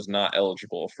 right, was not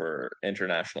eligible for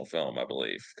international film, I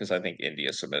believe, because I think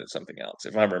India submitted something else,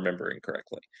 if I'm remembering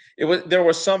correctly. There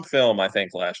was some film, I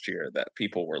think, last year that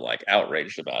people were like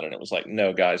outraged about, and it was like,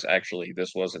 no, guys, actually,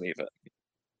 this wasn't even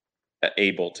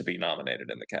able to be nominated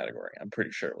in the category. I'm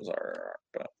pretty sure it was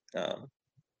RRR,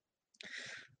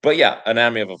 but yeah,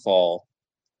 Anatomy of a Fall.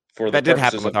 That did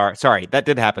happen with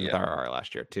RRR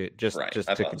last year too. Just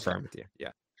to confirm with you,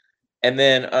 yeah. And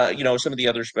then, some of the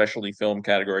other specialty film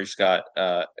categories, Scott,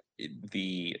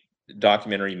 the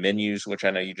documentary Menus, which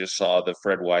I know you just saw, the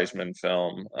Fred Wiseman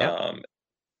film,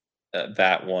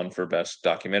 that one for best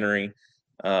documentary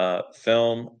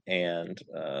film, and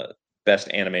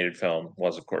best animated film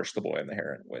was, of course, The Boy and the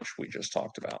Heron, which we just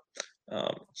talked about.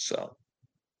 So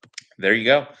there you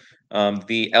go.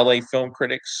 The LA Film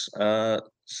Critics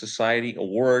Society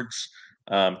Awards.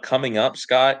 Coming up,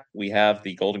 Scott, we have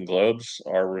the Golden Globes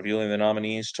are revealing the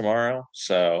nominees tomorrow.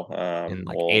 So in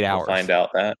like 8 hours. We'll find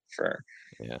out that for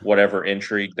whatever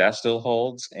intrigue that still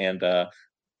holds. And the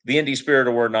Indie Spirit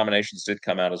Award nominations did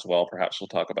come out as well. Perhaps we'll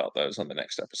talk about those on the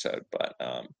next episode. But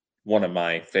one of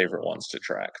my favorite ones to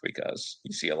track because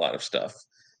you see a lot of stuff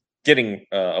getting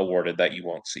awarded that you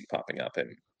won't see popping up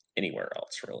in anywhere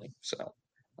else, really. So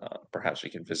perhaps we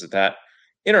can visit that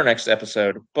in our next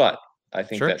episode. But I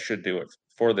think that should do it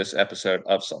for this episode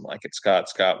of Some Like It.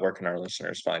 Scott, where can our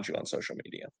listeners find you on social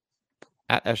media?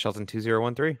 At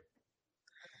Shelton2013.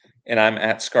 And I'm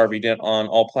at ScarvyDent on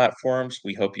all platforms.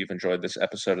 We hope you've enjoyed this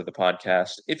episode of the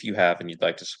podcast. If you have and you'd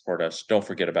like to support us, don't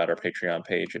forget about our Patreon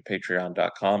page at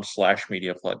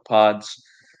patreon.com/MediaPlugPods.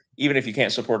 Even if you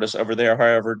can't support us over there,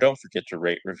 however, don't forget to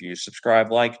rate, review, subscribe,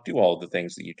 do all of the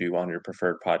things that you do on your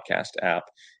preferred podcast app.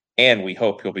 And we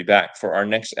hope you'll be back for our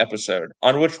next episode,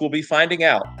 on which we'll be finding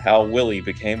out how Willy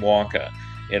became Wonka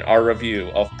in our review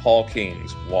of Paul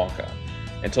King's Wonka.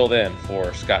 Until then,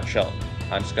 for Scott Shelton,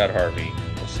 I'm Scott Harvey.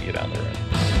 We'll see you down the road.